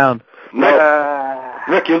not around. No,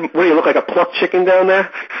 Rick, you look like a plucked chicken down there?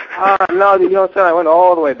 No, dude, you know what I'm saying? I went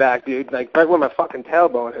all the way back, dude, like right where my fucking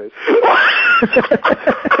tailbone is.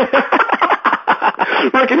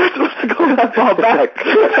 Rick, you're not supposed to go that far back.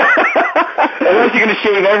 Unless you're going to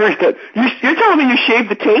shave everything. You're telling me you shaved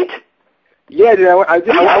the taint? Yeah, dude. Wait,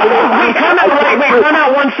 time out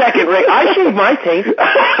 1 second, Rick. I shaved my taint.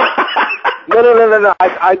 No.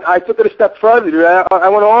 I took it a step further, dude. I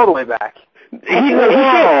went all the way back.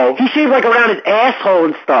 He shaved like around his asshole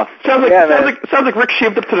and stuff. Sounds like Rick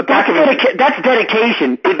shaved up to the back of his... That's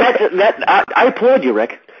dedication. I applaud you,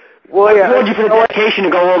 Rick. Well, yeah. I applaud you for the dedication to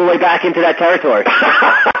go all the way back into that territory.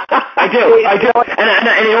 I do. And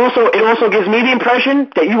it also gives me the impression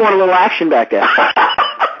that you want a little action back there.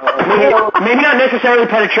 Maybe not necessarily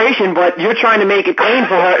penetration, but you're trying to make it clean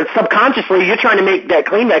for her. Subconsciously, you're trying to make that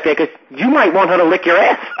clean back there because you might want her to lick your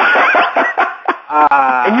ass.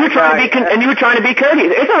 And you were trying to be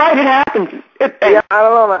courteous. It's all right. It happens. Yeah, I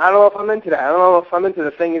don't know. I don't know if I'm into that. I don't know if I'm into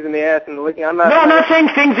the fingers in the ass and the licking. I'm not. No, I'm not saying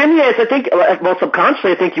things in the ass. I think, well,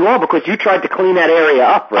 subconsciously, I think you are because you tried to clean that area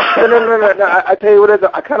up. Right? No. I tell you what it is.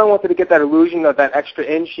 I kind of wanted to get that illusion of that extra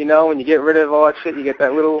inch. You know, when you get rid of all that shit, you get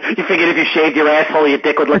that little. You figured if you shaved your asshole, your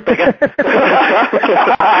dick would look bigger. Well,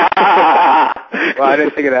 I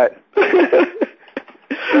didn't think of that.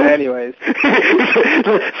 But anyways. So,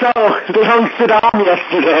 young Saddam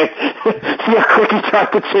yesterday, see how quick you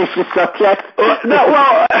tried to change the subject? Well,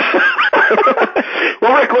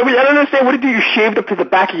 Rick, I don't understand. What did you do? You shaved up to the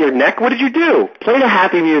back of your neck? What did you do? Play the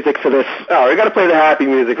happy music for this. Oh, we got to play the happy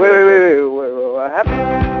music. Wait, what happened?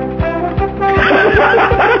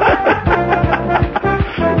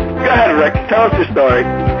 Go ahead, Rick. Tell us your story.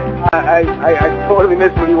 I totally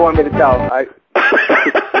missed what you wanted me to tell.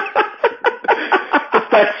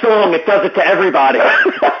 That song, it does it to everybody.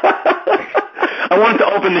 I wanted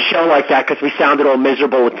to open the show like that because we sounded all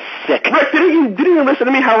miserable and sick. Rick, didn't you listen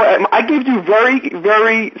to me? How I gave you very,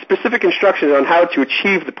 very specific instructions on how to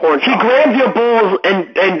achieve the porn. He grabbed your balls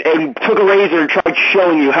and took a razor and tried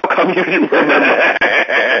showing you. How come you didn't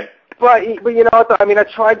remember? But you know, I mean, I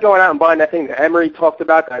tried going out and buying that thing that Emery talked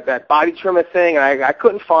about, that body trimmer thing, and I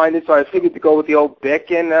couldn't find it, so I figured to go with the old Bic.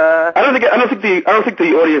 And I don't think the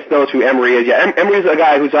audience knows who Emery is. Yeah, Emery is a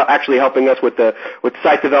guy who's actually helping us with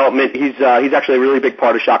site development. He's actually a really big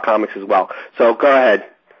part of Shock Comics as well. So go ahead.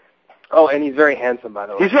 Oh, and he's very handsome, by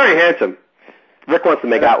the way. He's very handsome. Rick wants to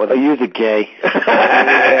make out with him. You're the gay.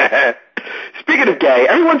 Speaking of gay,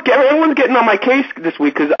 everyone's getting on my case this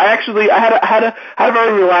week because I had a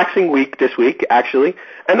very relaxing week this week actually,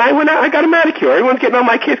 and I went out. I got a manicure. Everyone's getting on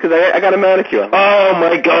my case because I got a manicure. Oh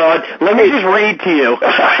my God! Let me just read to you.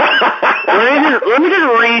 let me just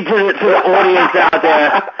read to the audience out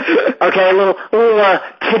there. Okay, a little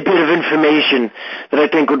tidbit of information that I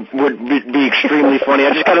think would be extremely funny.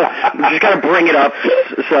 I just gotta bring it up.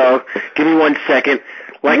 So give me 1 second.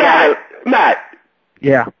 Matt.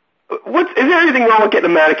 Yeah. Is there anything wrong with getting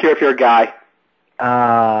a manicure if you're a guy?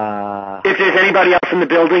 If there's anybody else in the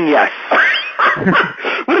building, yes.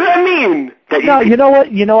 What does that mean? You know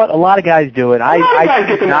what? A lot of guys do it. I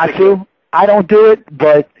choose not to. I don't do it,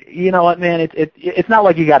 but you know what, man? It's not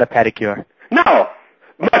like you got a pedicure. No.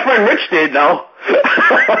 My friend Rich did, though.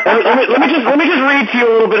 let me just read to you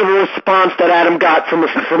a little bit of a response that Adam got from a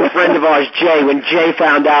friend of ours, Jay, when Jay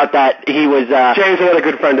found out that he was Jay's another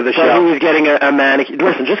good friend of the show. He was getting a manicure.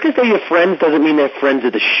 Listen, just because they're your friends doesn't mean they're friends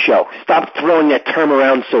of the show. Stop throwing that term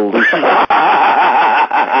around so loosely.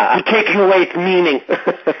 You're taking away its meaning.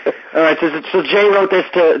 All right, so Jay wrote this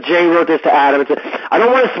to Adam. It said, I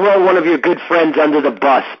don't want to throw one of your good friends under the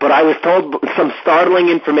bus, but I was told some startling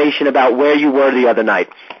information about where you were the other night.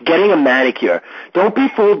 Getting a manicure. Don't be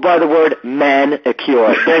fooled by the word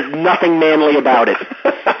manicure. There's nothing manly about it.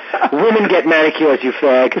 Women get manicures, you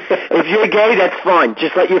fag. If you're gay, that's fine.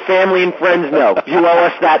 Just let your family and friends know. You owe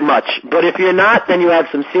us that much. But if you're not, then you have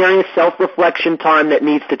some serious self-reflection time that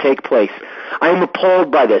needs to take place. I am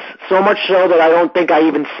appalled by this, so much so that I don't think I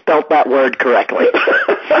even spelt that word correctly.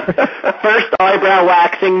 First eyebrow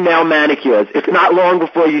waxing, now manicures. It's not long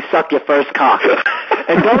before you suck your first cock.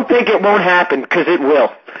 And don't think it won't happen, because it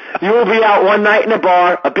will. You will be out one night in a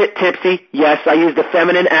bar, a bit tipsy. Yes, I used a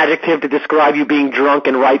feminine adjective to describe you being drunk,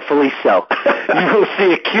 and rightfully so. You will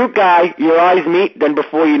see a cute guy, your eyes meet, then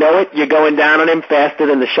before you know it, you're going down on him faster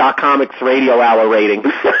than the Shock Comics radio hour rating.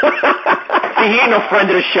 See, he ain't no friend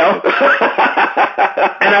of the show.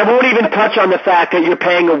 And I won't even touch on the fact that you're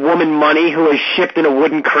paying a woman money who is shipped in a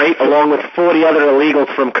wooden crate along with 40 other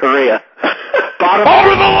illegals from Korea. Over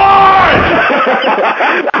the line!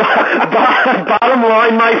 Bottom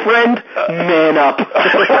line, my friend, man up.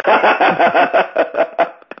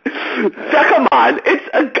 Now, come on,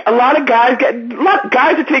 it's a lot of guys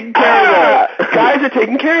guys are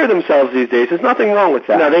taking care of themselves these days. There's nothing wrong with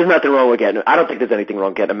that. No, there's nothing wrong with getting. I don't think there's anything wrong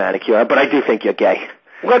with getting a manicure, but I do think you're gay.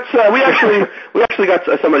 We actually got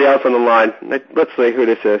somebody else on the line. Let's see who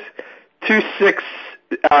this is.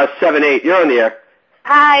 2678. You're on the air.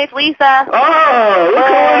 Hi, it's Lisa. Oh, look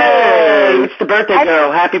who it is! It's the birthday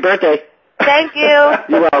girl. Happy birthday. Thank you.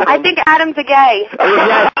 You're welcome. I think Adam's a gay.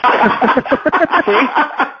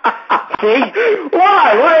 See?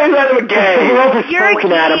 Why? Why is Adam a gay? You're a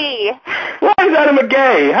gay. Why is Adam a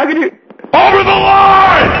gay? How could you... Over the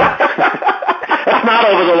line! It's not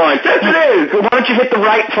over the line. Yes, it is. Why don't you hit the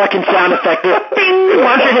right fucking sound effect? Bing!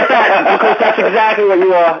 Why don't you hit that? Because that's exactly what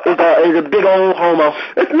you are, is a big old homo.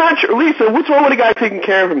 It's not true. Lisa, what's wrong with a guy taking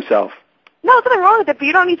care of himself? No, there's nothing wrong with it, but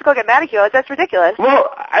you don't need to go get manicures. That's ridiculous. Well,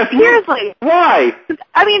 seriously. Why?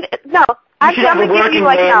 I mean, no. Actually, I'm going to give you,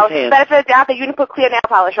 like, benefit of the doubt that you didn't put clear nail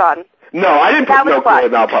polish on. No, I didn't put no clear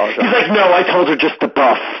nail polish on. He's like, no, I told her just to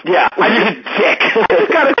buff. Yeah, I just a dick. I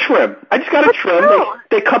just got to trim.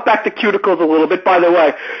 They cut back the cuticles a little bit. By the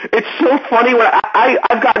way, it's so funny when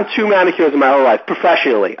I've gotten 2 manicures in my whole life,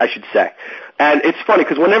 professionally, I should say. And it's funny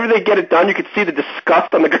because whenever they get it done, you can see the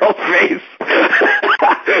disgust on the girl's face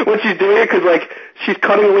when she's doing it, because like she's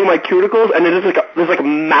cutting away my cuticles, and there's like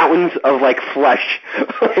mountains of like flesh.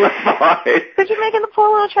 Because you're making the poor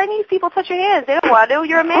little Chinese people touch your hands. They don't want to.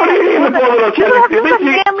 You're a man. What do you mean the poor little Chinese people? Those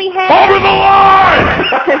are manly hands. Over the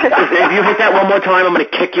line! If you hit that one more time, I'm going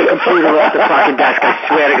to kick your computer off the fucking desk. I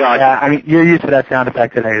swear to God. Yeah, I mean, your use of that sound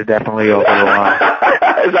effect today is definitely over the line.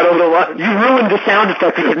 Is that over the line? You ruined the sound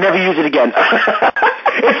effect. You could never use it again.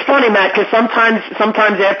 It's funny, Matt, because sometimes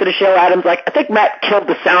after the show, Adam's like, I think Matt killed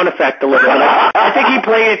the sound effect a little bit. I think he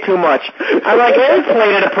played it too much. I'm like, he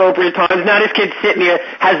played it appropriate times. Now this kid's sitting here,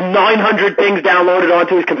 has 900 things downloaded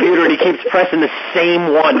onto his computer, and he keeps pressing the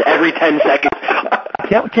same one every 10 seconds.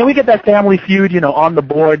 Can we get that Family Feud, on the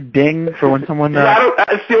board ding for when someone...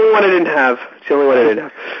 It's the only one I didn't have. So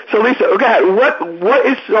Lisa, go ahead.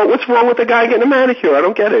 What's wrong with the guy getting a manicure? I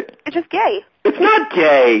don't get it. It's just gay. It's not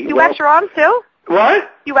gay. You wax your arms too? What?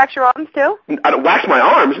 You wax your arms too? I don't wax my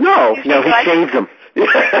arms. No. No, he shaves them.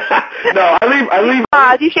 No, I leave.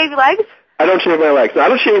 Do you shave your legs? I don't shave my legs. No, I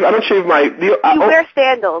don't shave my. You wear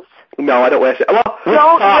sandals. No, I don't wear sandals.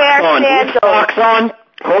 Well, don't wear sandals. Socks on.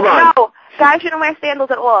 Hold on. No, guys shouldn't wear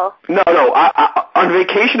sandals at all. No. On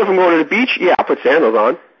vacation, if I'm going to the beach, yeah, I'll put sandals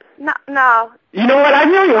on. No. You know what?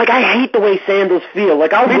 I hate the way sandals feel.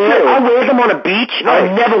 Like I'll wear them on a beach. Right.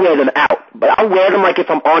 I'll never wear them out, but I'll wear them like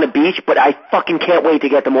if I'm on a beach. But I fucking can't wait to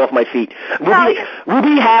get them off my feet.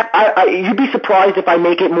 You'd be surprised if I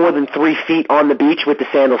make it more than 3 feet on the beach with the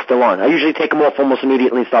sandals still on. I usually take them off almost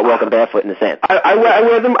immediately and start walking barefoot in the sand. I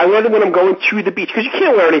wear them when I'm going to the beach because you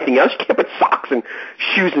can't wear anything else. You can't put socks and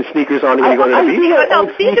shoes and sneakers on when you go to the beach. No,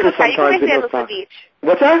 sneakers are you can wear sandals to the beach.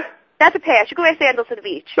 What's that? That's a pass. You can wear sandals to the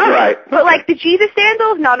beach. All right. But like the Jesus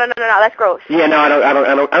sandals, no, that's gross. Yeah, no, I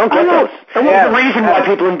don't get those. That was the reason why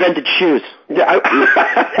people invented shoes. Yeah,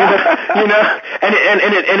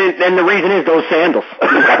 and the reason is those sandals.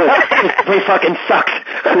 They fucking suck.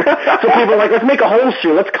 So people are like, let's make a whole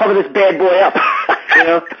shoe. Let's cover this bad boy up.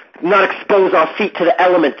 Not expose our feet to the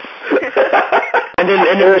elements. And then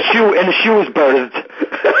the shoe is birthed.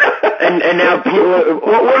 And now people.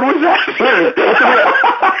 What word was that?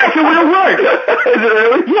 It's a real word. Is it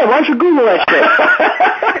really? Yeah. Why don't you Google that shit?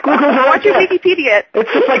 Google's why don't you Wikipedia it?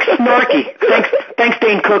 It's just like snarky. Thanks,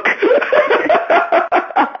 Dane Cook.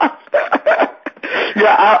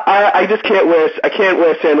 Yeah, I just can't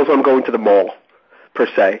wear sandals when I'm going to the mall. Per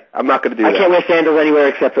se, I'm not going to do that. I can't wear sandals anywhere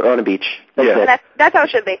except on a beach. That's it. That's how it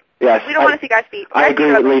should be. Yes. We don't want to see guys' feet. I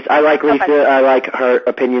agree with Lisa. I like Lisa. I like her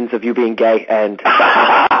opinions of you being gay, and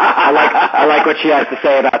I like what she has to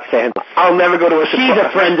say about sandals. I'll never go to a. She's a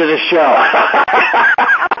friend of the show.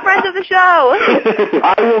 I'm a friend of the show.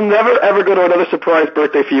 I will never ever go to another surprise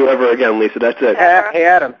birthday for you ever again, Lisa. That's it. Hey,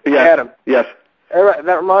 Adam. Yes. Hey, Adam. Yes.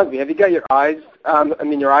 That reminds me. Have you got your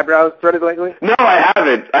your eyebrows threaded lately? No, I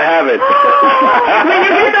haven't. When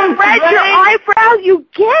you get them thread your eyebrows, you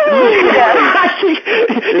gay.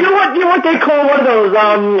 You know what they call one of those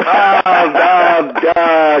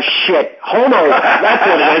shit, homos. That's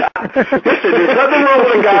what it is. Listen, there's nothing wrong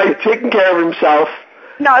with a guy taking care of himself.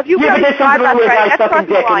 No, if you but there's something wrong with a guy sucking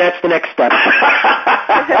dick, and that's the next step.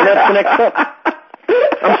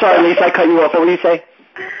 I'm sorry, Lisa, I cut you off. What did you say?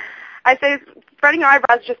 I say spreading your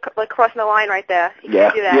eyebrows is just like crossing the line right there. You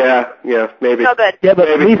can't do that. Yeah, maybe. No good. Yeah, but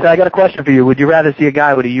maybe. Lisa, I got a question for you. Would you rather see a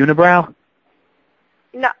guy with a unibrow?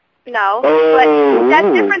 No. Oh. But that's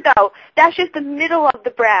different though. That's just the middle of the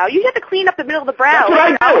brow. You have to clean up the middle of the brow. That's what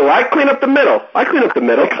I do. I clean up the middle. All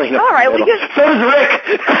right, well, so does Rick.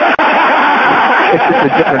 It's just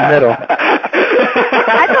a different middle.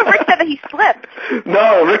 I thought Rick said that he slipped.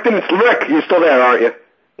 No, Rick didn't. Rick, you're still there, aren't you?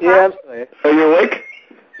 Yeah, I'm still here. Are you awake?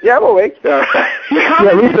 Yeah, I'm awake. Yeah,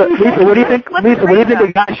 Lisa, what do you think? Lisa, what do you think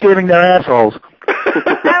of guys shaving their assholes?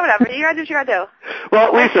 Whatever. You gotta do what you gotta do.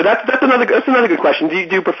 Well, Lisa, that's another good question. Do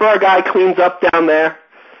you prefer a guy cleans up down there?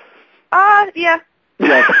 Yeah.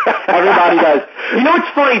 Yes, everybody does. You know, it's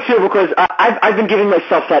funny too because I've been giving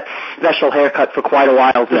myself that special haircut for quite a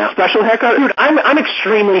while now. Special haircut, dude. I'm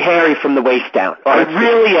extremely hairy from the waist down. Oh, I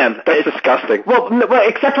really am. That's disgusting. Well,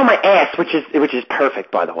 except for my ass, which is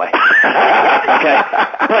perfect, by the way. Okay,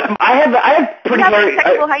 but I have pretty hairy.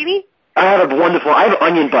 I have an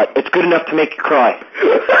onion butt. It's good enough to make you cry.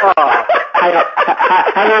 How do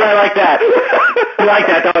I like that? You like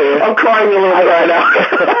that, don't you? I'm crying a little bit right now.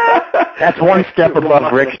 That's one step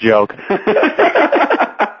above Rick's joke.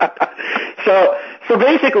 So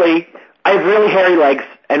basically, I have really hairy legs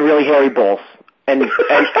and really hairy balls. And you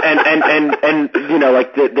know,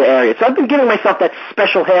 like the area. So I've been giving myself that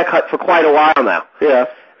special haircut for quite a while now. Yeah.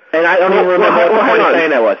 And I don't even remember what the hell saying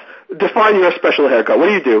that was. Define your special haircut. What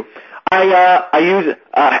do you do? I use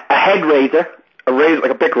a head razor. A razor,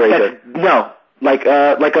 like a Bic razor? No, like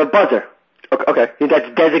a buzzer. Okay. That's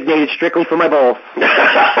designated strictly for my balls.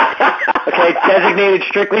 Okay, it's designated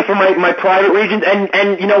strictly for my private regions.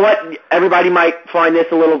 And you know what? Everybody might find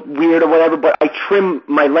this a little weird or whatever, but I trim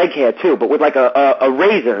my leg hair too, but with like a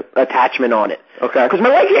razor attachment on it. Okay. Because my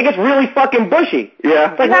leg hair gets really fucking bushy.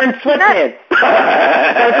 Yeah. It's like wearing sweatpants.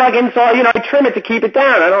 So you know, I trim it to keep it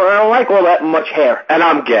down. I don't like all that much hair. And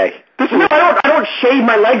I'm gay. No, I don't shave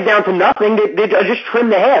my legs down to nothing. I just trim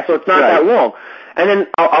the hair so it's not that long. And then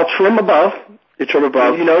I'll trim above. You trim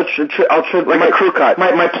above. You know, I'll trim like a crew cut.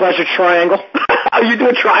 My pleasure triangle. You do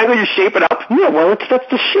a triangle, you shape it up? Yeah, well, that's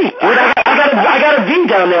the shape, dude. I got a V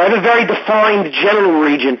down there. I have a very defined genital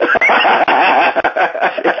region.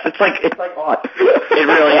 It's like art. It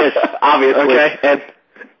really is, obviously. Okay. And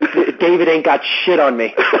David ain't got shit on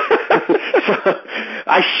me. So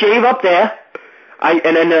I shave up there. I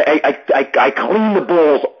clean the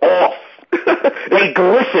balls off. They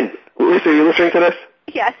glisten. Lisa, are you listening to this?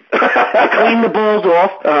 Yes. I clean the balls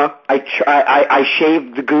off. I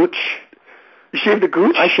shave the gooch. You shave the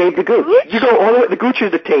gooch? I shave the gooch. You go all the way. The gooch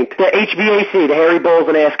is the taint. The HBAC, the hairy balls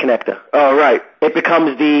and ass connector. Oh, right. It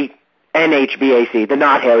becomes the NHBAC, the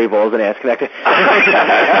not hairy balls and ass connector.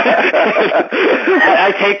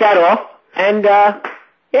 I take that off, and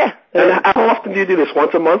yeah. And how often do you do this?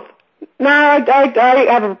 Once a month? No, I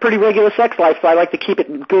have a pretty regular sex life, so I like to keep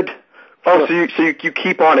it good. Oh, so you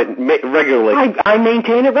keep on it regularly? I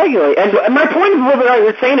maintain it regularly. And my point of what I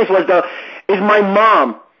was saying was my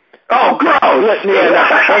mom. Oh, gross! I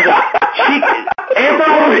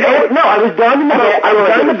was done in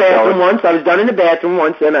the bathroom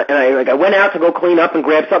once. And I went out to go clean up and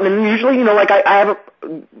grab something. And usually, you know, like I have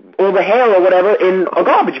all the hair or whatever in a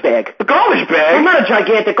garbage bag. A garbage bag? Well, not a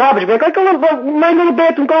gigantic garbage bag, like my little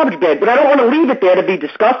bathroom garbage bag. But I don't want to leave it there to be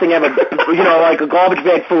disgusting. Have like a garbage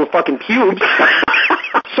bag full of fucking pubes.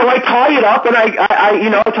 So I tie it up and I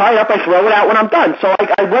throw it out when I'm done. So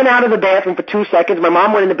I went out of the bathroom for 2 seconds. My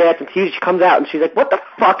mom went in the bathroom. She comes out and she's like, "What the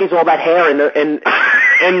fuck is all that hair in the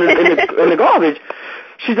garbage?"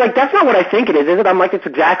 She's like, "That's not what I think it is it?" I'm like, "It's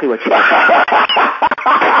exactly what you." And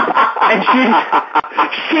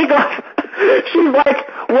she's like,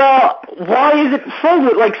 "Well, why is it filled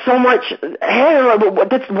with like so much hair?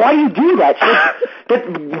 Why do you do that?" She's like, "That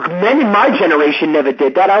men in my generation never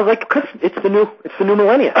did that." I was like, "Cause it's the new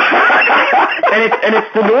millennia, and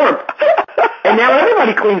it's the norm." And now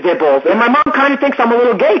everybody cleans their balls. And my mom kind of thinks I'm a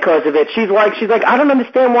little gay because of it. She's like, "I don't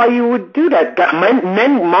understand why you would do that.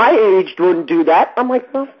 Men my age wouldn't do that." I'm like,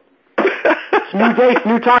 "Well, it's new day, it's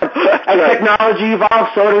new time. As technology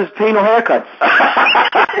evolves, so does penal haircuts."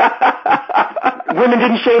 Women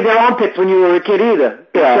didn't shave their armpits when you were a kid either.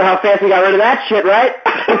 Yeah. So how fast we got rid of that shit, right?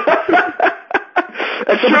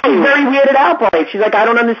 She's very weirded out by it. She's like, "I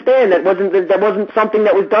don't understand. That wasn't something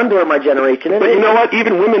that was done during my generation." But you know what?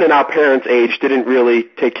 Even women in our parents' age didn't really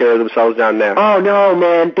take care of themselves down there. Oh no,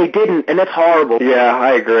 man, they didn't, and that's horrible. Yeah,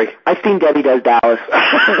 I agree. I've seen Debbie Does Dallas. It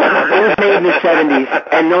was made in the 70s,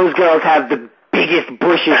 and those girls have the biggest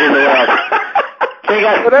bushes in the world.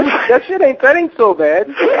 That shit ain't so bad.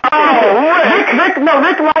 Rick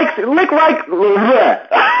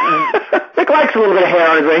likes a little bit of hair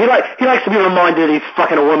on his head. He likes to be reminded that he's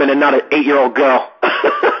fucking a woman and not an 8-year-old girl.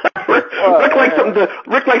 Rick likes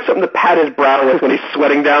something to pat his brow with when he's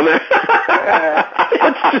sweating down there.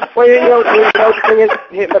 Well, the thing is,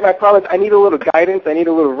 my problem is I need a little guidance. I need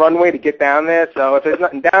a little runway to get down there. So if there's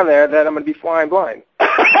nothing down there, then I'm going to be flying blind.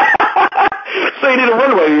 So you need a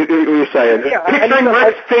runway, you're saying? Yeah, picturing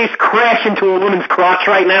Rick's face crash into a woman's crotch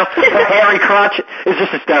right now, a hairy crotch, is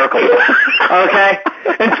just hysterical. Okay?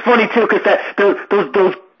 And it's funny, too, because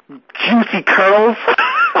those juicy curls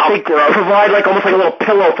They provide like almost like a little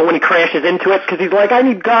pillow for when he crashes into it, because he's like, I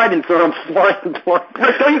need guidance or I'm flying. Rick,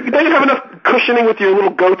 don't you have enough cushioning with your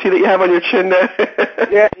little goatee that you have on your chin there?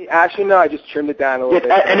 Yeah, actually, no, I just trimmed it down a little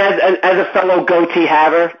bit. And as a fellow goatee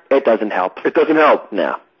haver, it doesn't help. It doesn't help?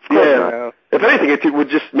 No. Yeah. If anything, it would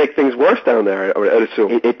just make things worse down there, I'd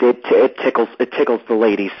assume. It tickles the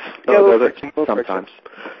ladies. Oh, does it? Sometimes.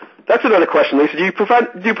 That's another question, Lisa. Do you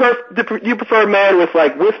prefer a man with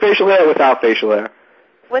facial hair or without facial hair?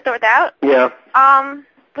 With or without? Yeah.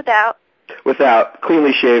 Without. Without.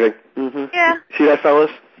 Cleanly shaving. Mm-hmm. Yeah. See that,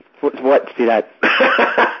 fellas? What? See that?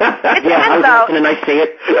 It Yeah, I was depends, though. listening, I see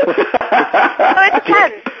it. No, it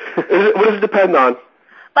depends. What does it depend on?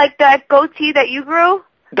 Like that goatee that you grew?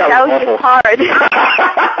 That was awful. just hard.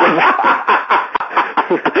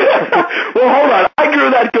 Well, hold on. I grew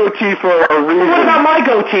that goatee for a reason. What about my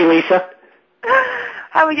goatee, Lisa?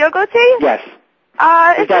 How about your goatee? Yes.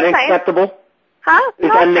 It's Is that nice. acceptable? Huh? Is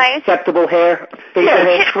No, that it's an nice. acceptable hair? Yeah,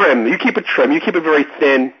 it's trim. You keep it trim. You keep it very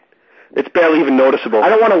thin. It's barely even noticeable. I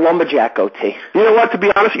don't want a lumberjack goatee. You know what? To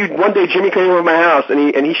be honest with you, one day Jimmy came over to my house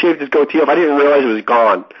and he shaved his goatee off. I didn't realize it was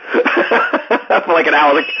gone for like an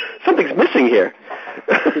hour. Like, something's missing here.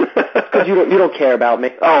 Because you don't care about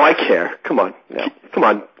me. Oh, I care. Come on. No. Come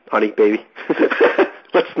on, honey, baby.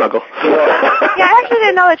 Let's snuggle. Yeah, I actually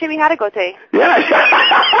didn't know that Jimmy had a goatee. Yeah.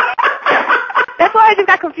 That's why I just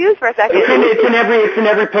got confused for a second. It's in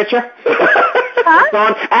every picture.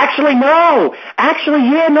 Huh? Actually, no.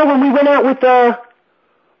 No. When we went out with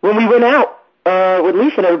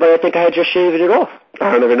Lisa and everybody, I think I had just shaved it off.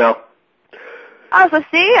 I don't even know. Oh, so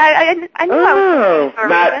see, I knew I was confused for a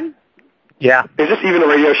Matt. reason. Yeah. Is this even a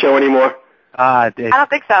radio show anymore? I don't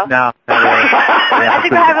think so. No. Not really. I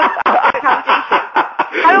think we're having a conversation.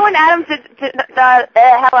 How about when Adam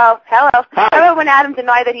hello. How about when Adam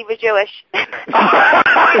denied that he was Jewish?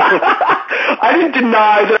 I didn't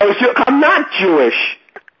deny that I was Jewish. I'm not Jewish.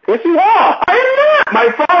 Yes, you are. I am not. My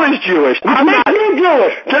father's Jewish. I'm not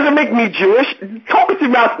Jewish. Doesn't make me Jewish. Talk with your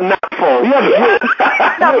mouth not full. No,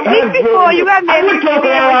 the week before you got married, you were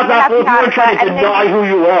trying to deny who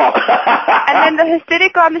you are. And then the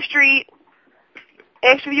Hasidic on the street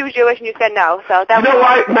asked if you were Jewish, and you said no. So that you know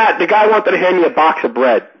why, Matt? The guy wanted to hand me a box of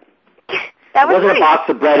bread. That was It wasn't a box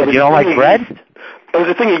of bread. It was You don't like bread? It was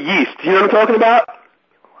a thing of yeast. You know what I'm talking about?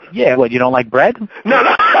 Yeah, what, you don't like bread? No.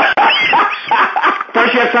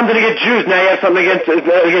 First you have something against Jews, now you have something against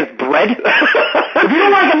bread? If you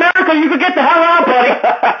don't like America, you can get the hell out, buddy.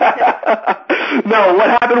 No, what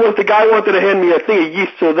happened was the guy wanted to hand me a thing of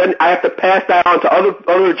yeast, so then I have to pass that on to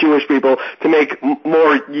other Jewish people to make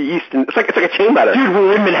more yeast. And it's like a chain letter. Dude, we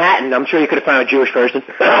were in Manhattan. I'm sure you could have found a Jewish person.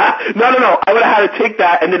 No. I would have had to take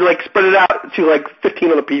that and then spread it out to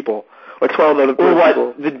 15 other people or 12 other people. Or what?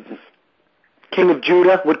 The King of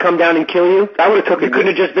Judah would come down and kill you? I would have took it. You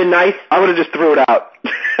couldn't have just been nice? I would have just threw it out.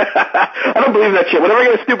 I don't believe that shit. Whenever I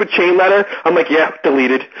get a stupid chain letter, I'm like, yeah,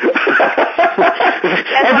 deleted.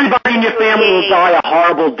 Everybody in your family will die a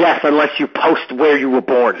horrible death unless you post where you were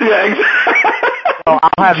born. Yeah, exactly. Well,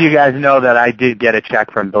 I'll have you guys know that I did get a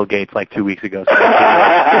check from Bill Gates 2 weeks ago. So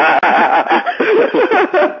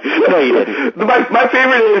No, you didn't. My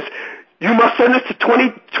favorite is, you must send this to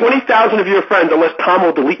 20,000 of your friends unless Tom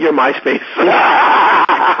will delete your MySpace.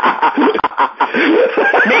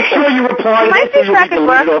 Make sure you reply to this so you'll be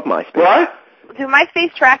deleted off MySpace. What? Do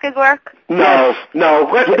MySpace trackers work? No.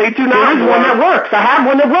 They do not. There is one that works. I have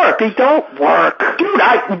one that works. They don't work. Dude,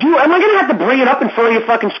 am I going to have to bring it up in front of your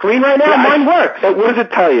fucking screen right now? Yeah, Mine works. What does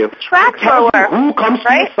it tell you? Tracker works. Who comes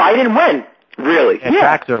to your site and when. Really?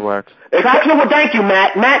 yeah. Traxxer works. Traxxer, well, thank you,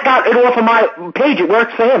 Matt. Matt got it off of my page. It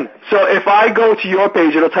works for him. So if I go to your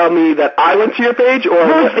page, it'll tell me that I went to your page, or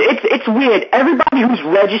no, it's weird. Everybody who's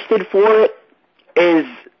registered for it is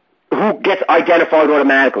who gets identified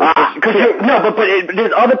automatically.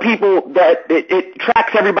 There's other people that it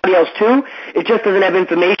tracks everybody else too. It just doesn't have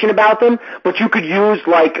information about them. But you could use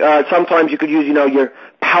sometimes you could use your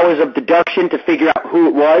powers of deduction to figure out who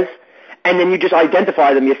it was. And then you just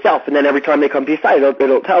identify them yourself, and then every time they come to your site,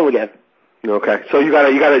 it'll tell again. Okay, so you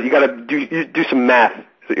gotta do some math. Is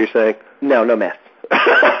what you're saying? No math.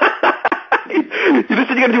 You just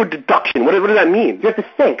said you gotta do a deduction. What does that mean? You have to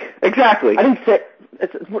think. Exactly. I didn't say.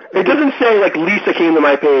 It doesn't say Lisa came to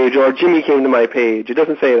my page or Jimmy came to my page. It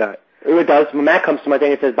doesn't say that. It does. When Matt comes to my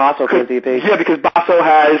thing, it says Basso came to your page. Yeah, because Basso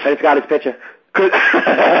has. And it's got his picture. Because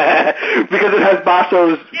it has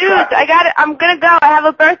Basso's. Dude, I got it. I'm gonna go. I have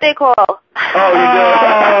a birthday call. Oh, you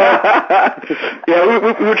do? Yeah, we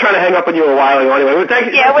were trying to hang up on you a while ago anyway. Well, thank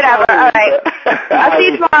you. Yeah, whatever. All right. I'll see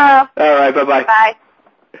you tomorrow. All right, bye-bye. Bye.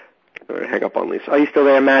 All right, hang up on Lisa. Are you still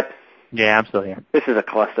there, Matt? Yeah, I'm still here. This is a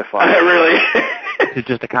clusterfuck. Really? It's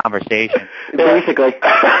just a conversation. Basically.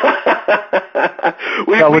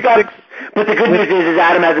 But the good news is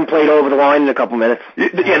Adam hasn't played over the line in a couple minutes.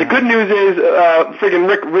 Yeah, the good news is friggin'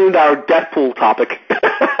 Rick ruined our Deathpool topic.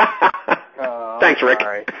 Thanks, Rick.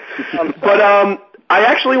 Right. But I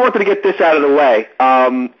actually wanted to get this out of the way.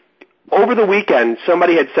 Over the weekend,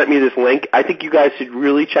 somebody had sent me this link. I think you guys should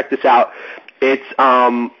really check this out. It's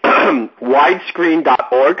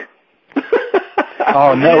widescreen.org.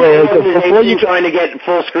 Oh, no. Before you trying to get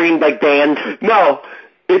full screen like banned? No.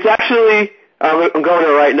 It's actually... I'm going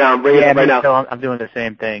there right now. I'm bringing it up right now. So I'm doing the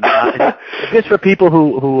same thing. Is this for people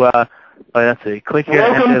who let's see. Click here.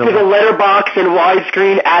 Welcome to the Letterbox and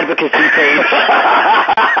Widescreen Advocacy page.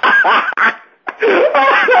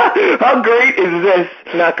 How great is this?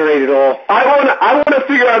 Not great at all. I want to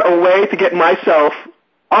figure out a way to get myself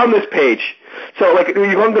on this page. So, like, when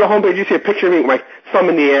you go to the homepage, you see a picture of me with my thumb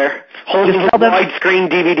in the air, holding a widescreen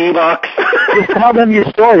DVD box. Just tell them your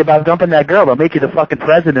story about dumping that girl. They'll make you the fucking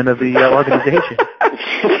president of the organization.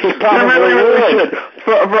 Probably really should.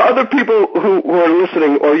 For other people who are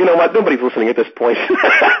listening, or you know what, nobody's listening at this point.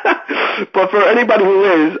 But for anybody who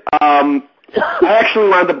is, I actually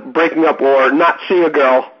wound up breaking up or not seeing a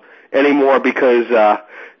girl anymore because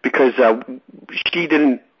she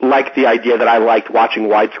didn't like the idea that I liked watching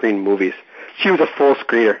widescreen movies. She was a full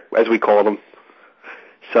screener, as we call them.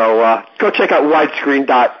 So go check out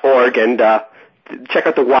widescreen.org and check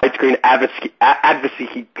out the widescreen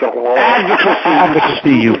advocacy.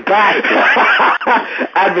 You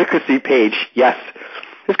advocacy page. Yes,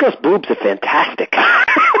 this girl's boobs are fantastic.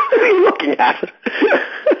 What are you looking at?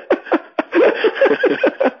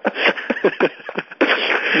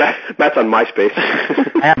 Matt's on MySpace.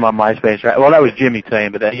 I am on MySpace, right? Well, that was Jimmy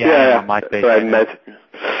saying, but I'm on MySpace. Right, Matt.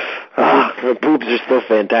 Her boobs are still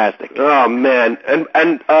fantastic. Oh man, and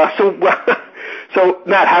so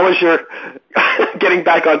Matt, how was your getting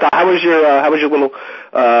back on top? How was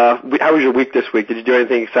your week this week? Did you do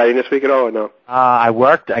anything exciting this week at all or no? I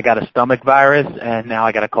worked. I got a stomach virus, and now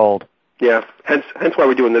I got a cold. Yeah, hence why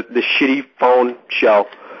we're doing the shitty phone show.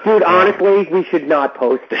 Dude, honestly, we should not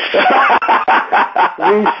post this. We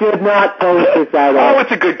should not post this at all. Oh,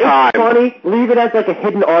 it's a good time. It's funny. Leave it as like a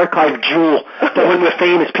hidden archive jewel that when the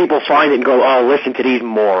famous people find it and go, oh, listen to these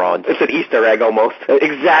morons. It's an Easter egg almost.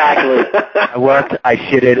 Exactly. I worked, I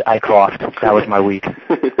shitted, I coughed. That was my week.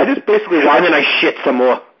 I just basically watched, and then I shit some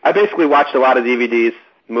more. I basically watched a lot of DVDs,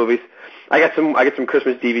 movies. I got some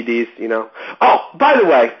Christmas DVDs, you know. Oh, by the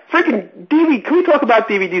way, freaking DVD. Can we talk about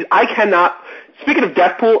DVDs? I cannot. Speaking of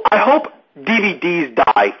Deathpool, I hope DVDs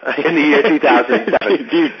die in the year 2007.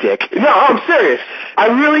 You dick. No, I'm serious. I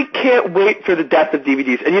really can't wait for the death of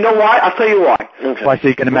DVDs. And you know why? I'll tell you why. Okay. Why, so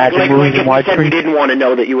you can imagine movies in widescreen? Like you didn't want to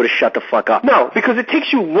know that you would have shut the fuck up. No, because it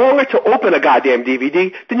takes you longer to open a goddamn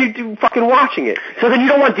DVD than you do fucking watching it. So then you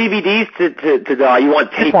don't want DVDs to die. You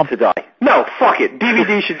want tapes to die. No, fuck it.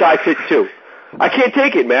 DVDs should die too. I can't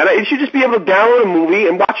take it, man. You should just be able to download a movie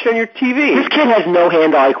and watch it on your TV. This kid has no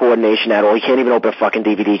hand-eye coordination at all. He can't even open a fucking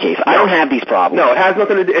DVD case. I don't have these problems. No, it has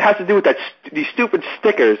nothing to do. It has to do with these stupid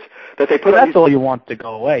stickers that they put. Well, that's all you want to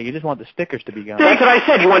go away. You just want the stickers to be gone. That's what I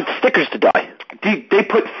said. You want stickers to die. They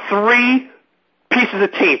put 3 pieces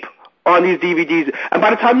of tape on these DVDs, and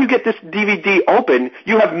by the time you get this DVD open,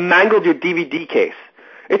 you have mangled your DVD case.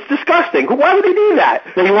 It's disgusting. Why would they do that?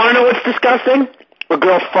 Now, you want to know what's disgusting? A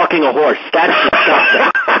girl fucking a horse. That's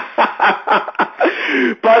disgusting.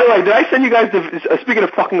 By the way, did I send you guys speaking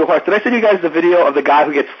of fucking a horse, did I send you guys the video of the guy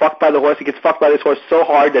who gets fucked by the horse? He gets fucked by this horse so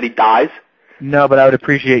hard that he dies? No, but I would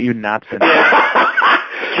appreciate you not sending it.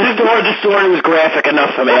 The story was graphic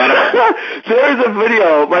enough for me. There is a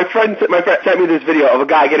video. My friend sent me this video of a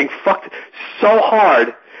guy getting fucked so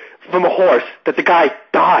hard from a horse that the guy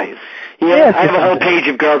dies. Yeah, I have a whole page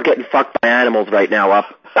of girls getting fucked by animals right now up.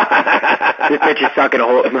 This bitch is sucking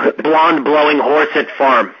a blonde blowing horse at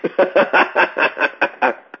farm.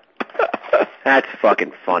 That's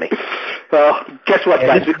fucking funny. Well, guess what,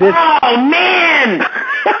 guys? Oh, man!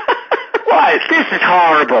 What? This is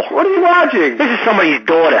horrible. What are you watching? This is somebody's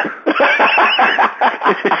daughter.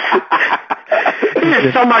 This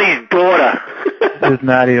is somebody's daughter. This is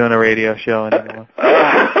not even a radio show anymore.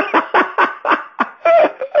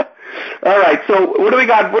 All right, so what do we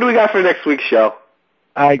got? What do we got for next week's show?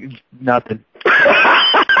 Nothing.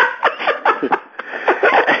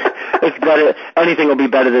 It's better. Anything will be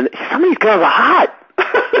better than. Some of these girls are hot.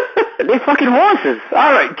 They're fucking horses.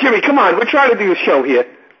 All right, Jimmy, come on. We're trying to do a show here.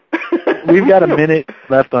 We've got a minute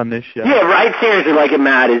left on this show. Yeah, right. Seriously, like it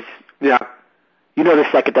matters. Yeah. You know, the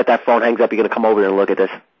second that phone hangs up, you're gonna come over and look at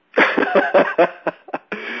this.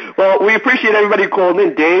 Well, we appreciate everybody calling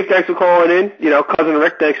in. Dave, thanks for calling in. Cousin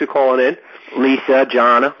Rick, thanks for calling in. Lisa,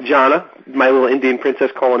 Jonna, my little Indian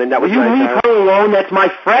princess calling in. That was Will you nice. leave her alone? That's my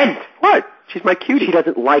friend. What? She's my cutie. She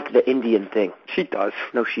doesn't like the Indian thing. She does.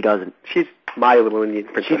 No, she doesn't. She's my little Indian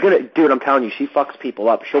princess. She's gonna, dude. I'm telling you, she fucks people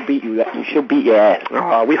up. She'll beat you. She'll beat your ass.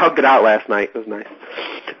 We hugged it out last night. It was nice.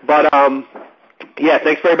 But yeah,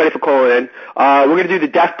 thanks for everybody for calling in. We're gonna do the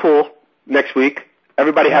death pool next week.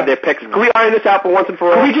 Everybody have their picks. Can we iron this out for once and for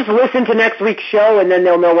all? Can we just listen to next week's show and then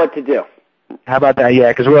they'll know what to do? How about that? Yeah,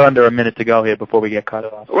 because we're under a minute to go here before we get cut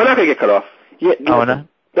off. We're not gonna get cut off. Yeah, no?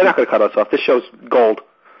 They're not gonna cut us off. This show's gold.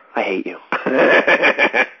 I hate you.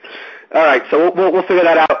 All right, so we'll figure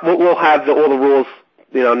that out. We'll have all the rules,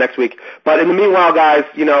 next week. But in the meanwhile, guys,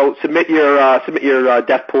 submit your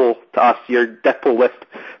death pool to us, your death pool list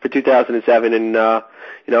for 2007, and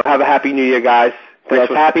have a happy New Year, guys.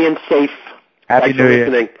 Thanks happy and safe. Happy New Year.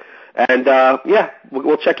 Listening. And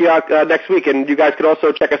we'll check you out next week, and you guys could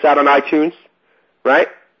also check us out on iTunes, right?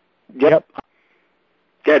 Yep.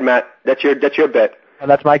 Go ahead, Matt. That's your bit.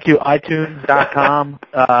 That's my cue. iTunes.com.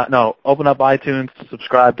 Open up iTunes,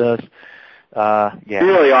 subscribe to us. Yeah. You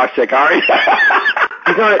really are sick, aren't you?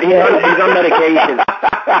 He's on medication.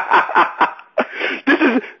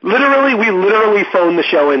 We literally phoned the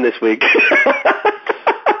show in this week.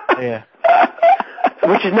 Yeah.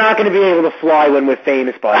 Which is not going to be able to fly when we're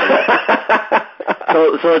famous, by the way.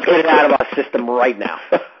 So let's get it out of our system right now.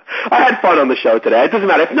 I had fun on the show today. It doesn't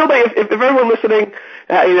matter. If everyone listening,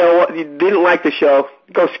 you didn't like the show,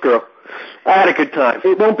 go screw. I had a good time.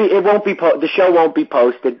 The show won't be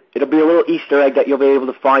posted. It'll be a little Easter egg that you'll be able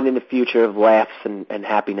to find in the future of laughs and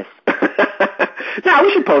happiness. No,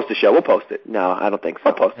 we should post the show. We'll post it. No, I don't think so.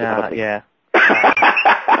 I'll post it. Yeah.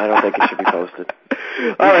 I don't think it should be posted.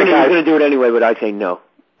 All right, guys. He's going to do it anyway, but I say no.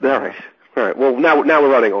 All right. Well, now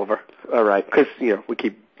we're running over. All right. Because, we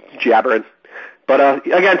keep jabbering. But,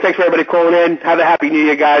 again, thanks for everybody calling in. Have a happy New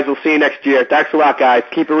Year, guys. We'll see you next year. Thanks a lot, guys.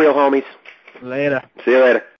 Keep it real, homies. Later. See you later.